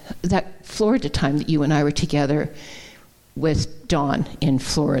time, that Florida time that you and I were together with Dawn in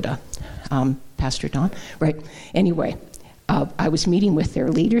Florida, Pastor Dawn, right? Anyway, I was meeting with their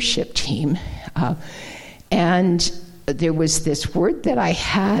leadership team, and there was this word that I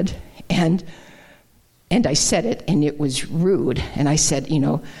had, and I said it, and it was rude. And I said,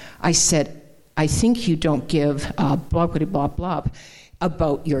 I think you don't give blah, blah, blah, blah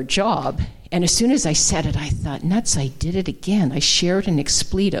about your job. And as soon as I said it, I thought, nuts, I did it again. I shared an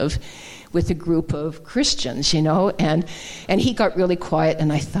expletive with a group of Christians, and he got really quiet,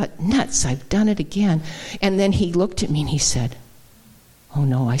 and I thought, nuts, I've done it again. And then he looked at me and he said, "Oh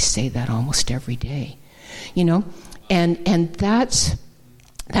no, I say that almost every day," and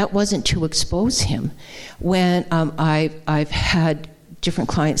that wasn't to expose him. When I've had different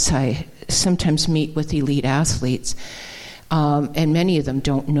clients, I sometimes meet with elite athletes, and many of them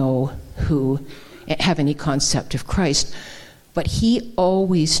don't know have any concept of Christ, but he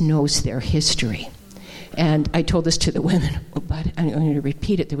always knows their history. And I told this to the women, but I'm going to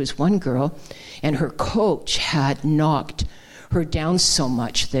repeat it. There was one girl, and her coach had knocked her down so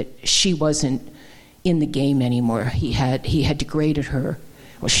much that she wasn't in the game anymore. He had degraded her.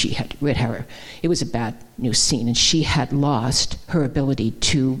 Well, she had rid her. It was a bad news scene, and she had lost her ability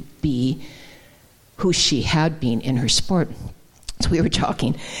to be who she had been in her sport. So we were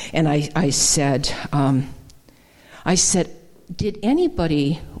talking, and I said, "Did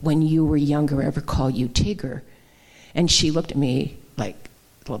anybody, when you were younger, ever call you Tigger?" And she looked at me like,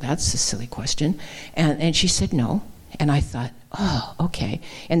 "Well, that's a silly question." And she said, "No." And I thought, oh, okay.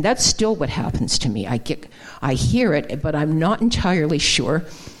 And that's still what happens to me. I hear it, but I'm not entirely sure.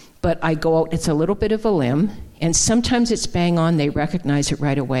 But I go out, it's a little bit of a limb, and sometimes it's bang on, they recognize it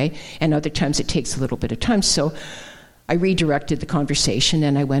right away, and other times it takes a little bit of time. So I redirected the conversation,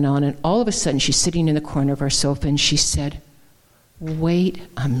 and I went on, and all of a sudden she's sitting in the corner of our sofa, and she said, "Wait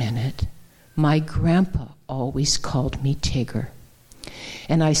a minute. My grandpa always called me Tigger."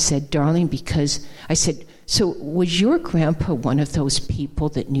 And I said, "Darling," because I said, "So was your grandpa one of those people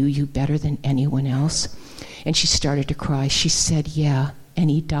that knew you better than anyone else?" And she started to cry. She said, "Yeah, and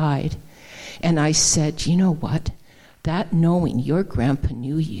he died." And I said, "You know what? That knowing your grandpa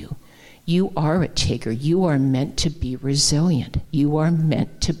knew you, you are a Tigger. You are meant to be resilient. You are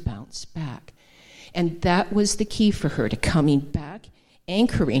meant to bounce back." And that was the key for her to coming back,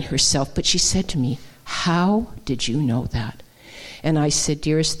 anchoring herself. But she said to me, "How did you know that?" And I said,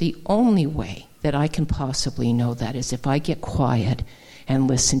 "Dearest, the only way that I can possibly know that is if I get quiet and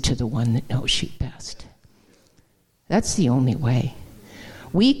listen to the one that knows you best." That's the only way.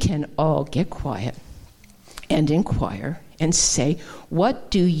 We can all get quiet and inquire and say, what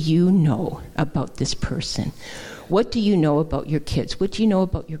do you know about this person? What do you know about your kids? What do you know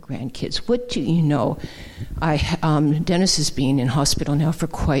about your grandkids? What do you know? Dennis has been in hospital now for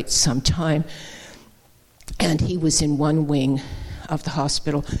quite some time, and he was in one wing of the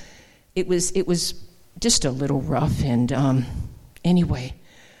hospital. It was just a little rough, and anyway,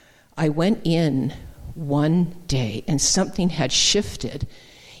 I went in one day, and something had shifted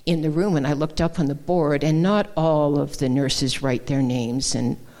in the room, and I looked up on the board, and not all of the nurses write their names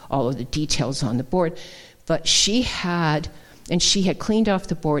and all of the details on the board, but she had cleaned off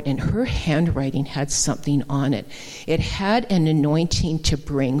the board, and her handwriting had something on it. It had an anointing to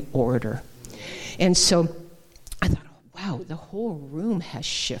bring order. And so I thought, wow, the whole room has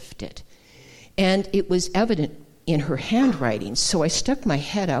shifted. And it was evident in her handwriting. So I stuck my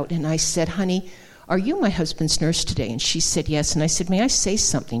head out and I said, honey, are you my husband's nurse today? And she said, yes. And I said, may I say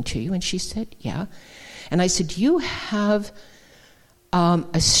something to you? And she said, yeah. And I said, do you have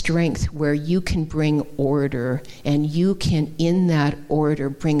a strength where you can bring order, and you can, in that order,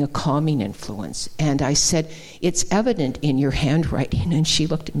 bring a calming influence? And I said, it's evident in your handwriting. And she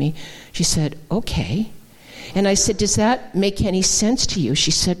looked at me. She said, okay. And I said, does that make any sense to you?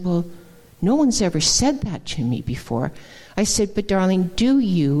 She said, well, no one's ever said that to me before. I said, but darling, do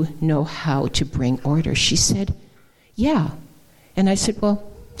you know how to bring order? She said, yeah. And I said, well,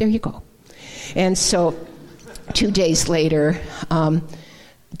 there you go. And so 2 days later,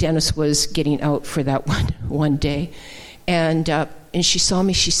 Dennis was getting out for that one day, and she saw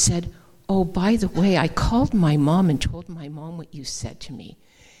me. She said, oh, by the way, I called my mom and told my mom what you said to me.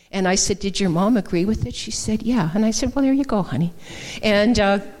 And I said, did your mom agree with it? She said, yeah. And I said, well, there you go, honey. And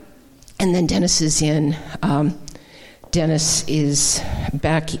then Dennis is in. Dennis is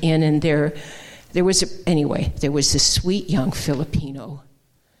back in, and there was this sweet young Filipino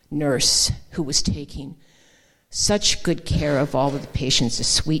nurse who was taking such good care of all of the patients, a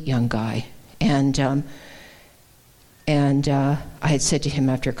sweet young guy. And I had said to him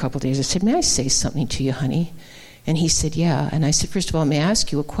after a couple of days, I said, may I say something to you, honey? And he said, yeah. And I said, first of all, may I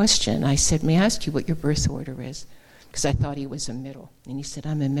ask you a question? I said, may I ask you what your birth order is? Because I thought he was a middle. And he said,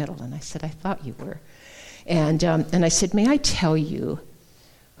 I'm a middle. And I said, I thought you were. And I said, may I tell you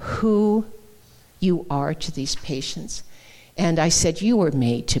who you are to these patients? And I said, you were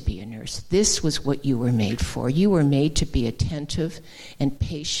made to be a nurse. This was what you were made for. You were made to be attentive and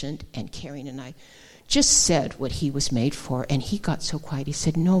patient and caring. And I just said what he was made for. And he got so quiet. He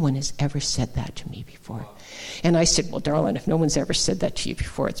said, no one has ever said that to me before. And I said, well, darling, if no one's ever said that to you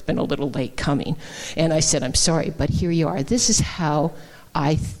before, it's been a little late coming. And I said, I'm sorry, but here you are. This is how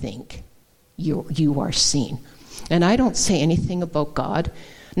I think you are seen. And I don't say anything about God,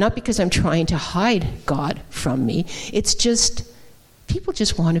 not because I'm trying to hide God from me. It's just people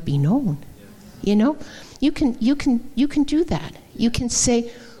just want to be known. You know, you can do that. You can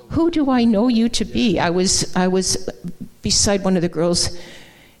say, who do I know you to be? I was beside one of the girls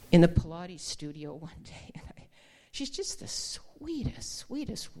in the Pilates studio one day, and she's just the sweetest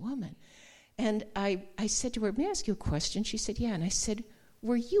woman. And I said to her, may I ask you a question? She said, yeah. And I said,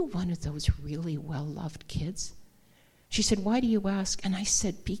 were you one of those really well-loved kids? She said, why do you ask? And I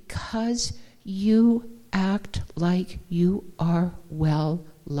said, because you act like you are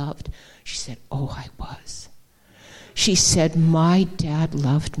well-loved. She said, oh, I was. She said, my dad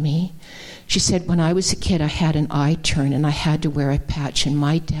loved me. She said, when I was a kid, I had an eye turn and I had to wear a patch, and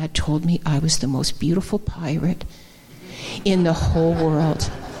my dad told me I was the most beautiful pirate in the whole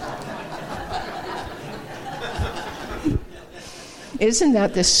world. Isn't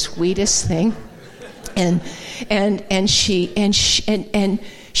that the sweetest thing? And she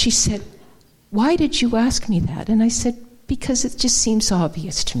said, why did you ask me that? And I said, because it just seems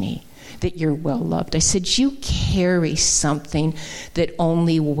obvious to me that you're well-loved. I said, you carry something that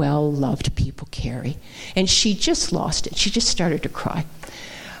only well-loved people carry. And she just lost it. She just started to cry.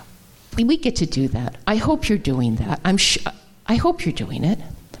 We get to do that. I hope you're doing that. I hope you're doing it.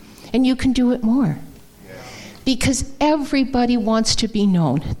 And you can do it more. Because everybody wants to be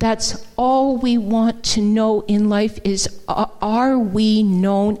known. That's all we want to know in life is, are we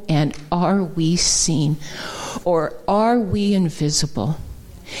known and are we seen? Or are we invisible?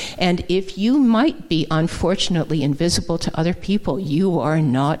 And if you might be unfortunately invisible to other people, you are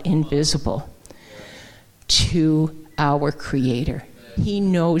not invisible to our Creator. He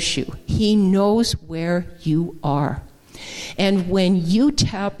knows you. He knows where you are. And when you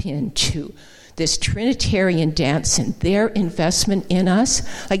tap into this Trinitarian dance and their investment in us,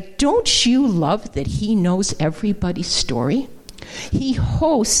 like, don't you love that He knows everybody's story? He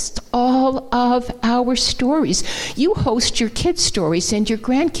hosts all of our stories. You host your kids' stories and your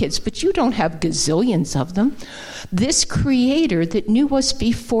grandkids, but you don't have gazillions of them. This Creator that knew us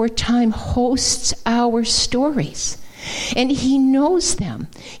before time hosts our stories. And He knows them.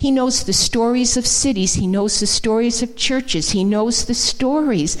 He knows the stories of cities. He knows the stories of churches. He knows the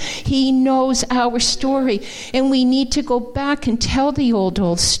stories. He knows our story. And we need to go back and tell the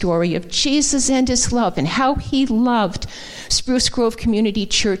old story of Jesus and His love and how He loved Spruce Grove Community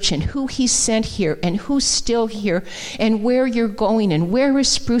Church and who He sent here and who's still here and where you're going and where is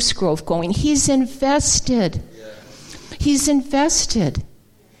Spruce Grove going. He's invested. He's invested.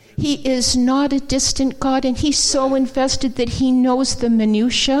 He is not a distant God, and He's so invested that He knows the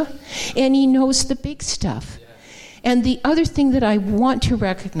minutia and He knows the big stuff. And the other thing that I want to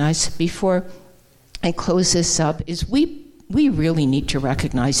recognize before I close this up, is we really need to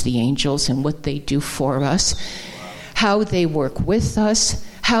recognize the angels and what they do for us, how they work with us,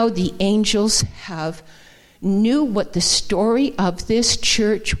 how the angels knew what the story of this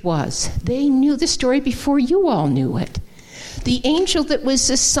church was. They knew the story before you all knew it. The angel that was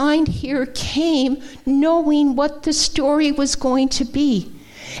assigned here came knowing what the story was going to be.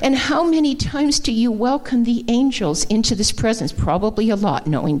 And how many times do you welcome the angels into this presence? Probably a lot,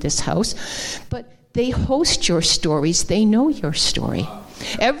 knowing this house. But they host your stories. They know your story.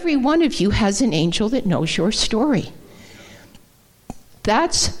 Every one of you has an angel that knows your story.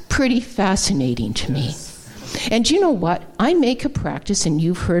 That's pretty fascinating to me. And you know what? I make a practice, and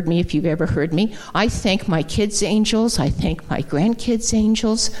you've heard me if you've ever heard me. I thank my kids' angels. I thank my grandkids'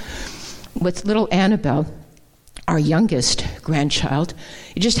 angels. With little Annabelle, our youngest grandchild,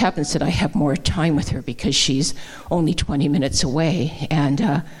 it just happens that I have more time with her because she's only 20 minutes away,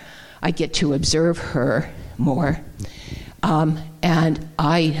 and I get to observe her more. And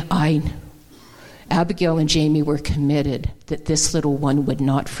Abigail and Jamie were committed that this little one would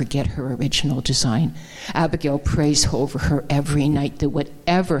not forget her original design. Abigail prays over her every night that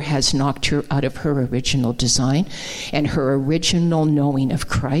whatever has knocked her out of her original design and her original knowing of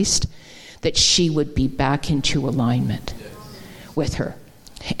Christ, that she would be back into alignment with her.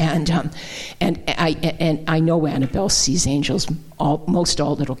 And I know Annabelle sees angels. Most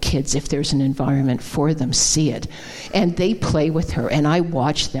all little kids, if there's an environment for them, see it, and they play with her. And I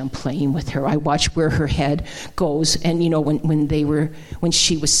watch them playing with her. I watch where her head goes. And you know, when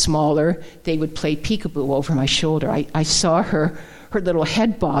she was smaller, they would play peekaboo over my shoulder. I saw her little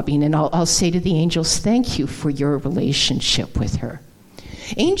head bobbing, and I'll say to the angels, "Thank you for your relationship with her."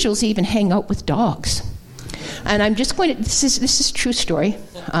 Angels even hang out with dogs. And I'm just going to, this is a true story,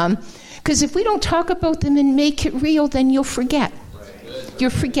 because if we don't talk about them and make it real, then you'll forget. You'll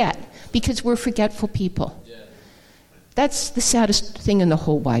forget, because we're forgetful people. That's the saddest thing in the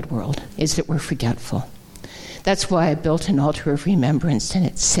whole wide world, is that we're forgetful. That's why I built an altar of remembrance, and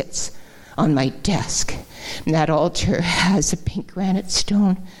it sits on my desk. And that altar has a pink granite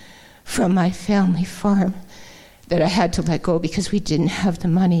stone from my family farm that I had to let go because we didn't have the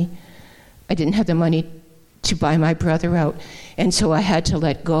money. I didn't have the money to buy my brother out. And so I had to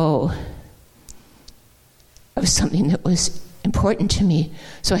let go of something that was important to me.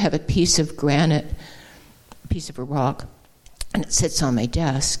 So I have a piece of granite, a piece of a rock, and it sits on my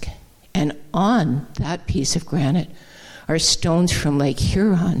desk. And on that piece of granite are stones from Lake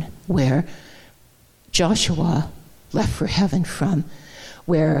Huron, where Joshua left for heaven from,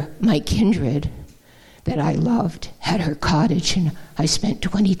 where my kindred that I loved had her cottage, and I spent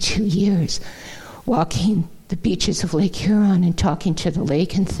 22 years walking the beaches of Lake Huron and talking to the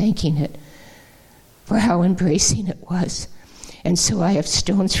lake and thanking it for how embracing it was. And so I have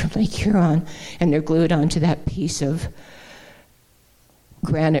stones from Lake Huron, and they're glued onto that piece of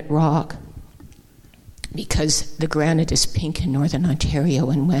granite rock because the granite is pink in Northern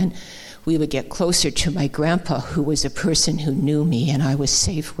Ontario. And when we would get closer to my grandpa, who was a person who knew me and I was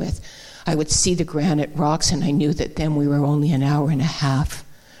safe with, I would see the granite rocks, and I knew that then we were only an hour and a half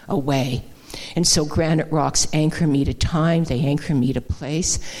away. And so granite rocks anchor me to time, they anchor me to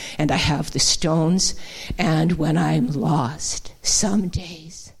place, and I have the stones. And when I'm lost, some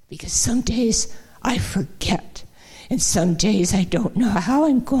days, because some days I forget, and some days I don't know how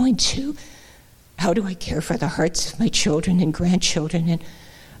I'm going to, how do I care for the hearts of my children and grandchildren, and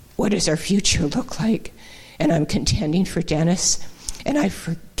what does our future look like? And I'm contending for Dennis, and I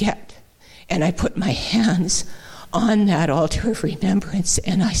forget. And I put my hands on that altar of remembrance,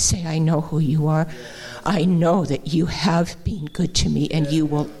 and I say, I know who you are. I know that you have been good to me, and you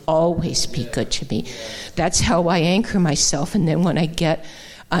will always be good to me. That's how I anchor myself. And then when I get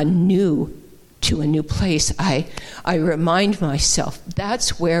to a new place, I remind myself,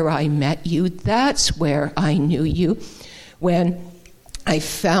 that's where I met you. That's where I knew you. When I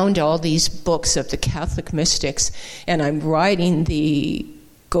found all these books of the Catholic mystics, and I'm riding the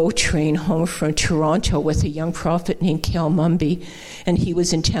GO train home from Toronto with a young prophet named Cal Mumby, and he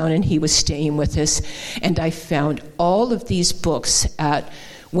was in town and he was staying with us, and I found all of these books at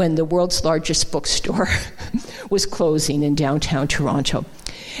when the world's largest bookstore was closing in downtown Toronto.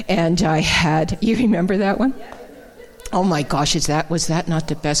 And I had, you remember that one? Oh my gosh, was that not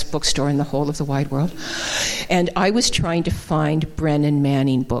the best bookstore in the whole of the wide world? And I was trying to find Brennan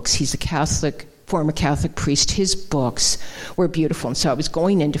Manning books. He's a former Catholic priest. His books were beautiful. And so I was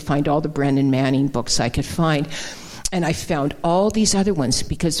going in to find all the Brennan Manning books I could find. And I found all these other ones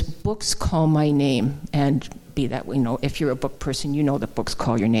because books call my name. And be that way. If you're a book person, you know that books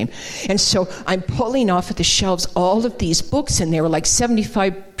call your name. And so I'm pulling off of the shelves all of these books, and they were like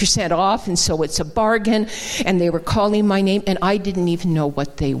 75% off, and so it's a bargain, and they were calling my name, and I didn't even know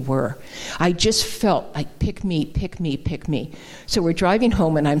what they were. I just felt like, pick me, pick me, pick me. So we're driving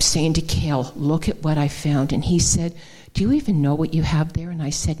home, and I'm saying to Cale, look at what I found. And he said, do you even know what you have there? And I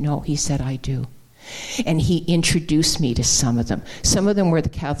said, no. He said, I do. And he introduced me to some of them. Some of them were the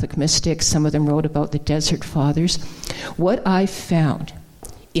Catholic mystics. Some of them wrote about the Desert Fathers. What I found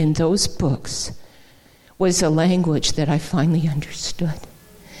in those books was a language that I finally understood.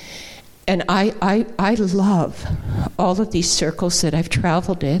 And I love all of these circles that I've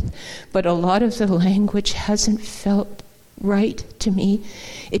traveled with, but a lot of the language hasn't felt right to me.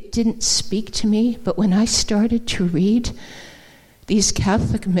 It didn't speak to me. But when I started to read these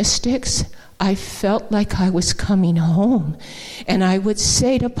Catholic mystics, I felt like I was coming home. And I would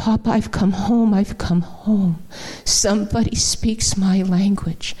say to Papa, I've come home, I've come home. Somebody speaks my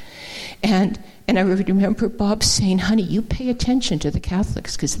language. And I remember Bob saying, honey, you pay attention to the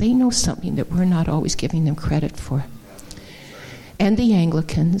Catholics because they know something that we're not always giving them credit for. And the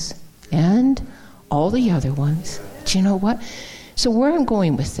Anglicans and all the other ones. Do you know what? So where I'm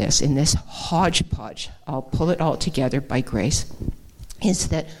going with this, in this hodgepodge, I'll pull it all together by grace, is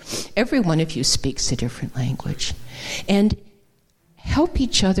that every one of you speaks a different language. And help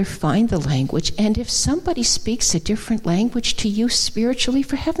each other find the language. And if somebody speaks a different language to you spiritually,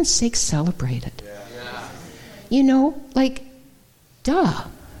 for heaven's sake, celebrate it. Yeah. Like, duh.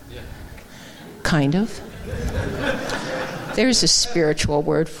 Yeah. Kind of. There's a spiritual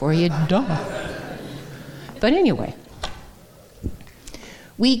word for you, duh. But anyway,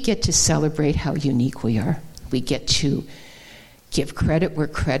 we get to celebrate how unique we are. We get to give credit where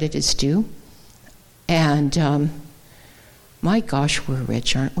credit is due. And my gosh, we're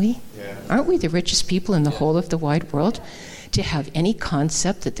rich, aren't we? Yeah. Aren't we the richest people in the whole of the wide world? To have any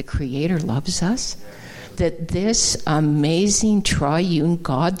concept that the Creator loves us, that this amazing triune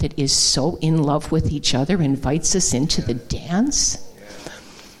God that is so in love with each other invites us into the dance.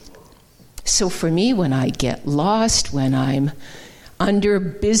 So for me, when I get lost, when I'm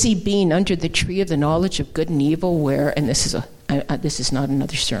busy being under the tree of the knowledge of good and evil, and this is not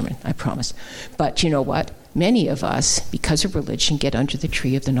another sermon, I promise. But you know what? Many of us, because of religion, get under the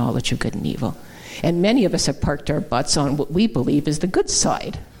tree of the knowledge of good and evil. And many of us have parked our butts on what we believe is the good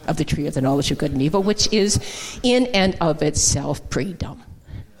side of the tree of the knowledge of good and evil, which is in and of itself pretty dumb.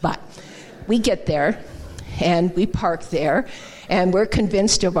 But we get there, and we park there, and we're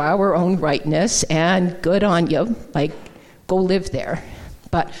convinced of our own rightness, and good on you, like, go live there.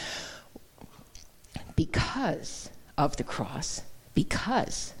 But because of the cross,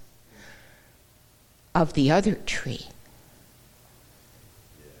 because of the other tree,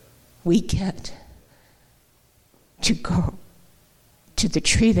 we get to go to the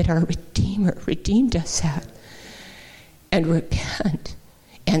tree that our Redeemer redeemed us at and repent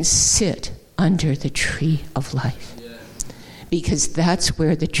and sit under the tree of life. Yeah. Because that's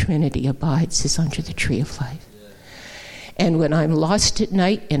where the Trinity abides, is under the tree of life. Yeah. And when I'm lost at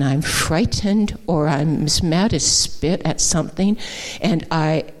night and I'm frightened or I'm as mad as spit at something and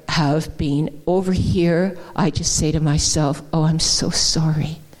I have been over here, I just say to myself, oh, I'm so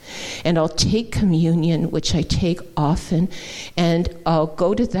sorry. And I'll take communion, which I take often, and I'll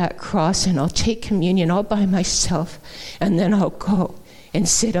go to that cross and I'll take communion all by myself, and then I'll go and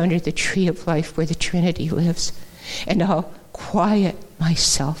sit under the tree of life where the Trinity lives, and I'll quiet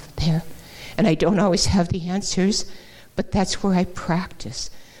myself there. And I don't always have the answers, but that's where I practice.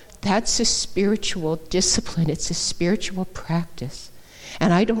 That's a spiritual discipline. It's a spiritual practice.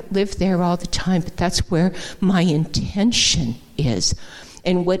 And I don't live there all the time, but that's where my intention is.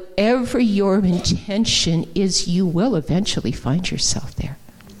 And whatever your intention is, you will eventually find yourself there.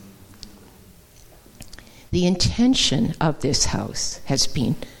 The intention of this house has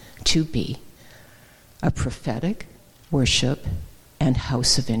been to be a prophetic worship and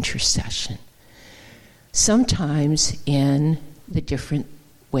house of intercession. Sometimes in the different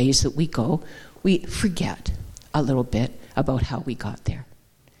ways that we go, we forget a little bit about how we got there.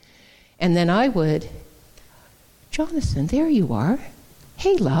 And then Jonathan, there you are.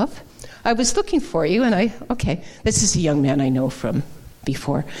 Hey, love. I was looking for you, and this is a young man I know from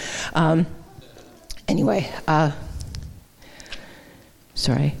before. Anyway,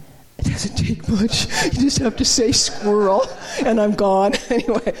 sorry. It doesn't take much. You just have to say squirrel, and I'm gone.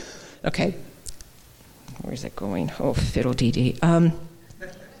 Anyway, okay. Where's that going? Oh, fiddle-dee-dee.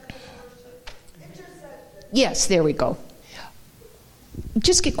 Yes, there we go.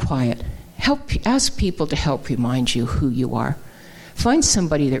 Just get quiet. Ask people to help remind you who you are. Find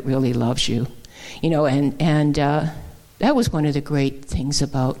somebody that really loves you and that was one of the great things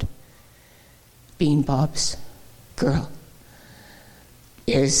about being Bob's girl,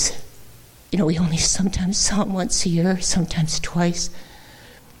 is, we only sometimes saw him once a year, sometimes twice.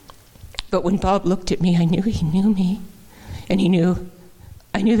 But when Bob looked at me, I knew he knew me. And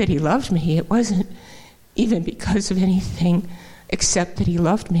I knew that he loved me. It wasn't even because of anything except that he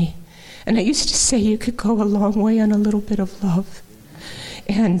loved me. And I used to say you could go a long way on a little bit of love.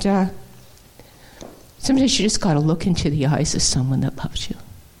 And sometimes you just got to look into the eyes of someone that loves you.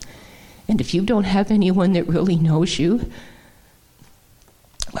 And if you don't have anyone that really knows you,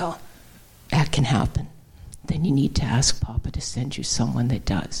 well, that can happen. Then you need to ask Papa to send you someone that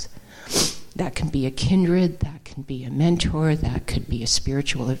does. That can be a kindred, that can be a mentor, that could be a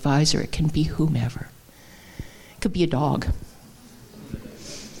spiritual advisor, it can be whomever. It could be a dog.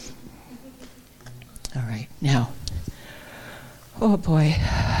 All right, now, oh boy,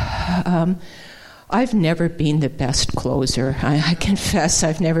 I've never been the best closer. I confess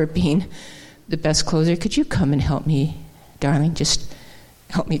I've never been the best closer. Could you come and help me, darling? Just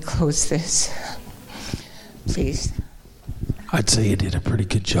help me close this, please. I'd say you did a pretty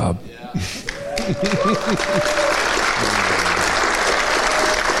good job. Yeah.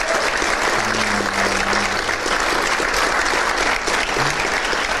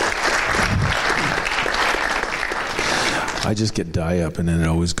 I just get dye up and then it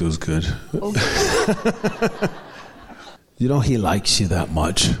always goes good. Okay. He likes you that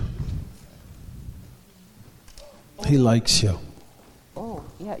much. He likes you. Oh,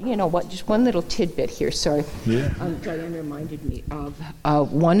 yeah, you know what, just one little tidbit here, sorry. Yeah. Diane reminded me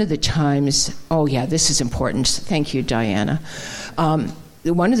of one of the times, oh yeah, this is important. Thank you, Diana.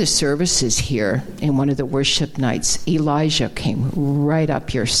 One of the services here, in one of the worship nights, Elijah came right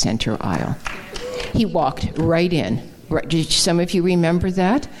up your center aisle. He walked right in. Did some of you remember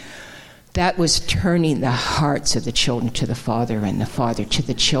that? That was turning the hearts of the children to the Father and the Father to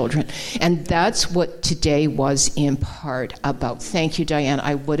the children. And that's what today was in part about. Thank you, Diane.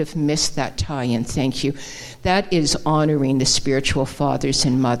 I would have missed that tie-in. Thank you. That is honoring the spiritual fathers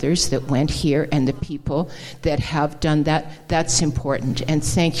and mothers that went here and the people that have done that. That's important. And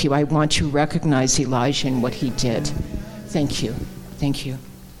thank you. I want to recognize Elijah and what he did. Thank you. Thank you.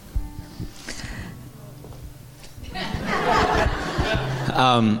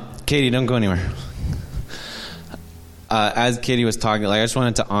 Katie, don't go anywhere. As Katie was talking, I just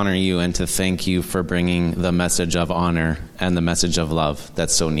wanted to honor you and to thank you for bringing the message of honor and the message of love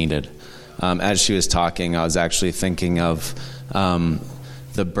that's so needed. As she was talking, I was actually thinking of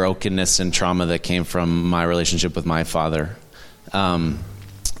the brokenness and trauma that came from my relationship with my father, and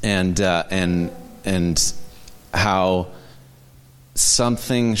how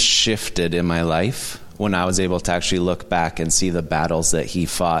something shifted in my life when I was able to actually look back and see the battles that he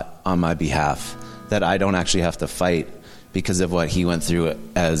fought on my behalf, that I don't actually have to fight because of what he went through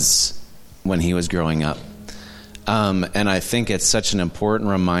as when he was growing up. And I think it's such an important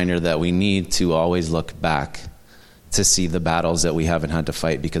reminder that we need to always look back to see the battles that we haven't had to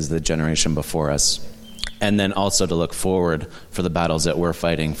fight because of the generation before us. And then also to look forward for the battles that we're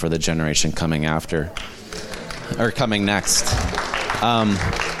fighting for the generation coming after, or coming next.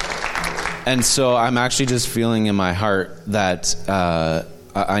 And so I'm actually just feeling in my heart that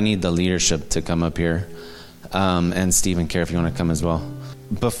I need the leadership to come up here. And Steve and Kara, if you want to come as well.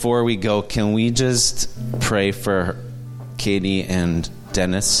 Before we go, can we just pray for Katie and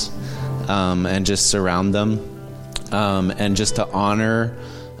Dennis and just surround them and just to honor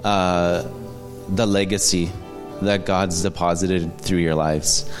the legacy that God's deposited through your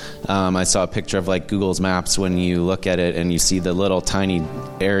lives. I saw a picture of like Google's Maps when you look at it and you see the little tiny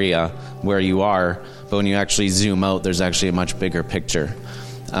area where you are, but when you actually zoom out, there's actually a much bigger picture.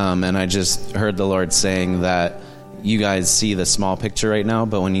 And I just heard the Lord saying that you guys see the small picture right now,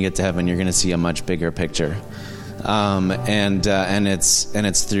 but when you get to heaven, you're going to see a much bigger picture. And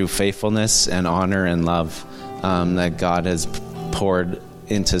it's through faithfulness and honor and love that God has poured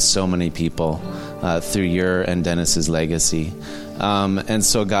into so many people through your and Dennis's legacy. And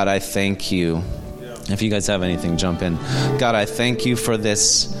so, God, I thank you. If you guys have anything, jump in. God, I thank you for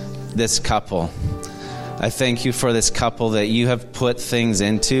this couple. I thank you for this couple that you have put things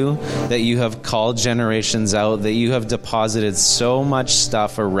into, that you have called generations out, that you have deposited so much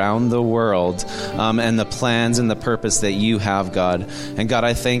stuff around the world, and the plans and the purpose that you have, God. And God,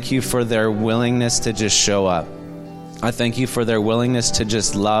 I thank you for their willingness to just show up. I thank you for their willingness to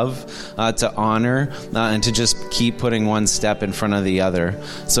just love, to honor, and to just keep putting one step in front of the other.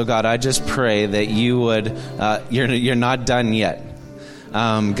 So God, I just pray that you would, you're not done yet.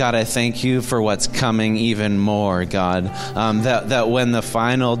 God, I thank you for what's coming even more, God. That when the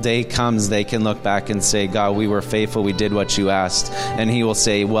final day comes, they can look back and say, God, we were faithful, we did what you asked. And he will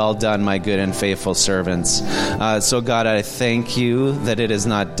say, well done, my good and faithful servants. So God, I thank you that it is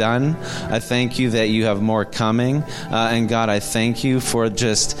not done. I thank you that you have more coming. And God, I thank you for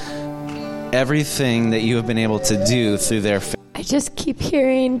just everything that you have been able to do through their faith. I just keep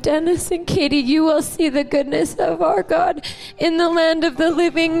hearing, Dennis and Katie, you will see the goodness of our God in the land of the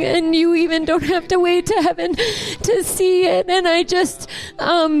living, and you even don't have to wait to heaven to see it. And I just,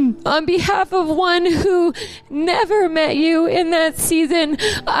 on behalf of one who never met you in that season,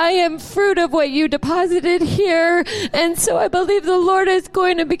 I am fruit of what you deposited here. And so I believe the Lord is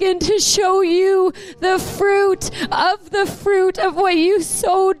going to begin to show you the fruit of what you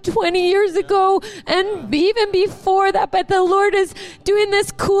sowed 20 years ago and even before that. But the Lord is doing this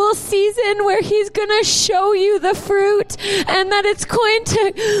cool season where he's going to show you the fruit, and that it's going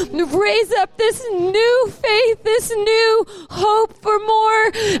to raise up this new faith, this new hope for more,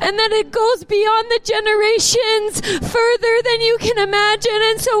 and that it goes beyond the generations further than you can imagine.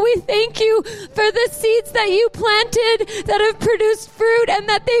 And so we thank you for the seeds that you planted that have produced fruit, and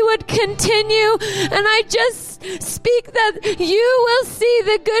that they would continue. And I just speak that you will see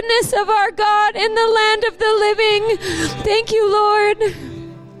the goodness of our God in the land of the living. Thank you, Lord.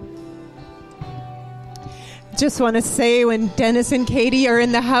 Just want to say, when Dennis and Katie are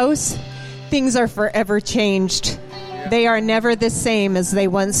in the house, things are forever changed. They are never the same as they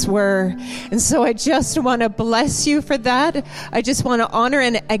once were. And so I just want to bless you for that. I just want to honor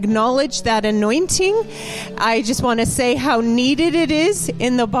and acknowledge that anointing. I just want to say how needed it is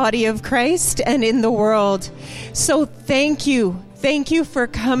in the body of Christ and in the world. So thank you. Thank you for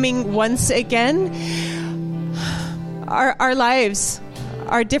coming once again. Our lives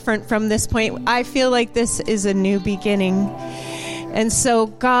are different from this point. I feel like this is a new beginning. And so,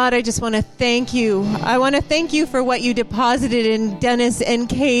 God, I just want to thank you. I want to thank you for what you deposited in Dennis and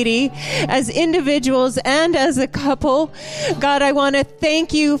Katie as individuals and as a couple. God, I want to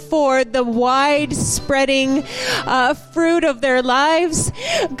thank you for the wide-spreading fruit of their lives.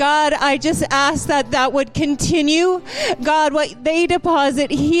 God, I just ask that that would continue. God, what they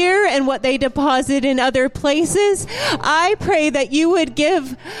deposit here and what they deposit in other places, I pray that you would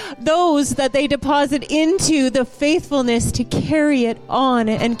give those that they deposit into the faithfulness to carry it on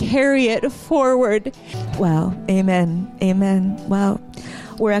and carry it forward. Wow. Amen. Amen. Wow.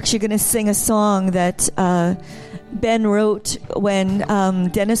 We're actually going to sing a song that Ben wrote when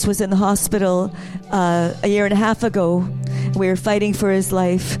Dennis was in the hospital a year and a half ago. We were fighting for his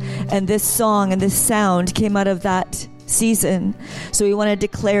life, and this song and this sound came out of that season. So we want to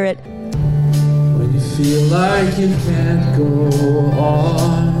declare it. When you feel like you can't go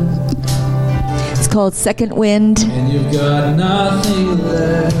on, it's called Second Wind. and you've got nothing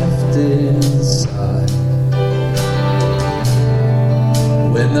left inside.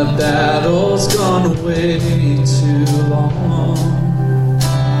 When the battle's gone way too long,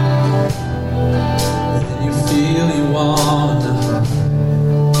 and you feel you wanna,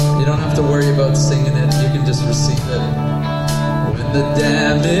 you don't have to worry about singing it, you can just receive it. When the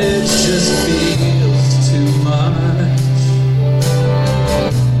damage just feels too much,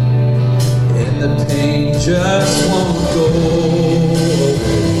 and the pain just won't go away,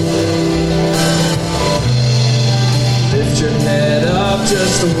 lift your head up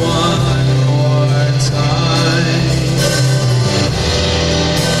just one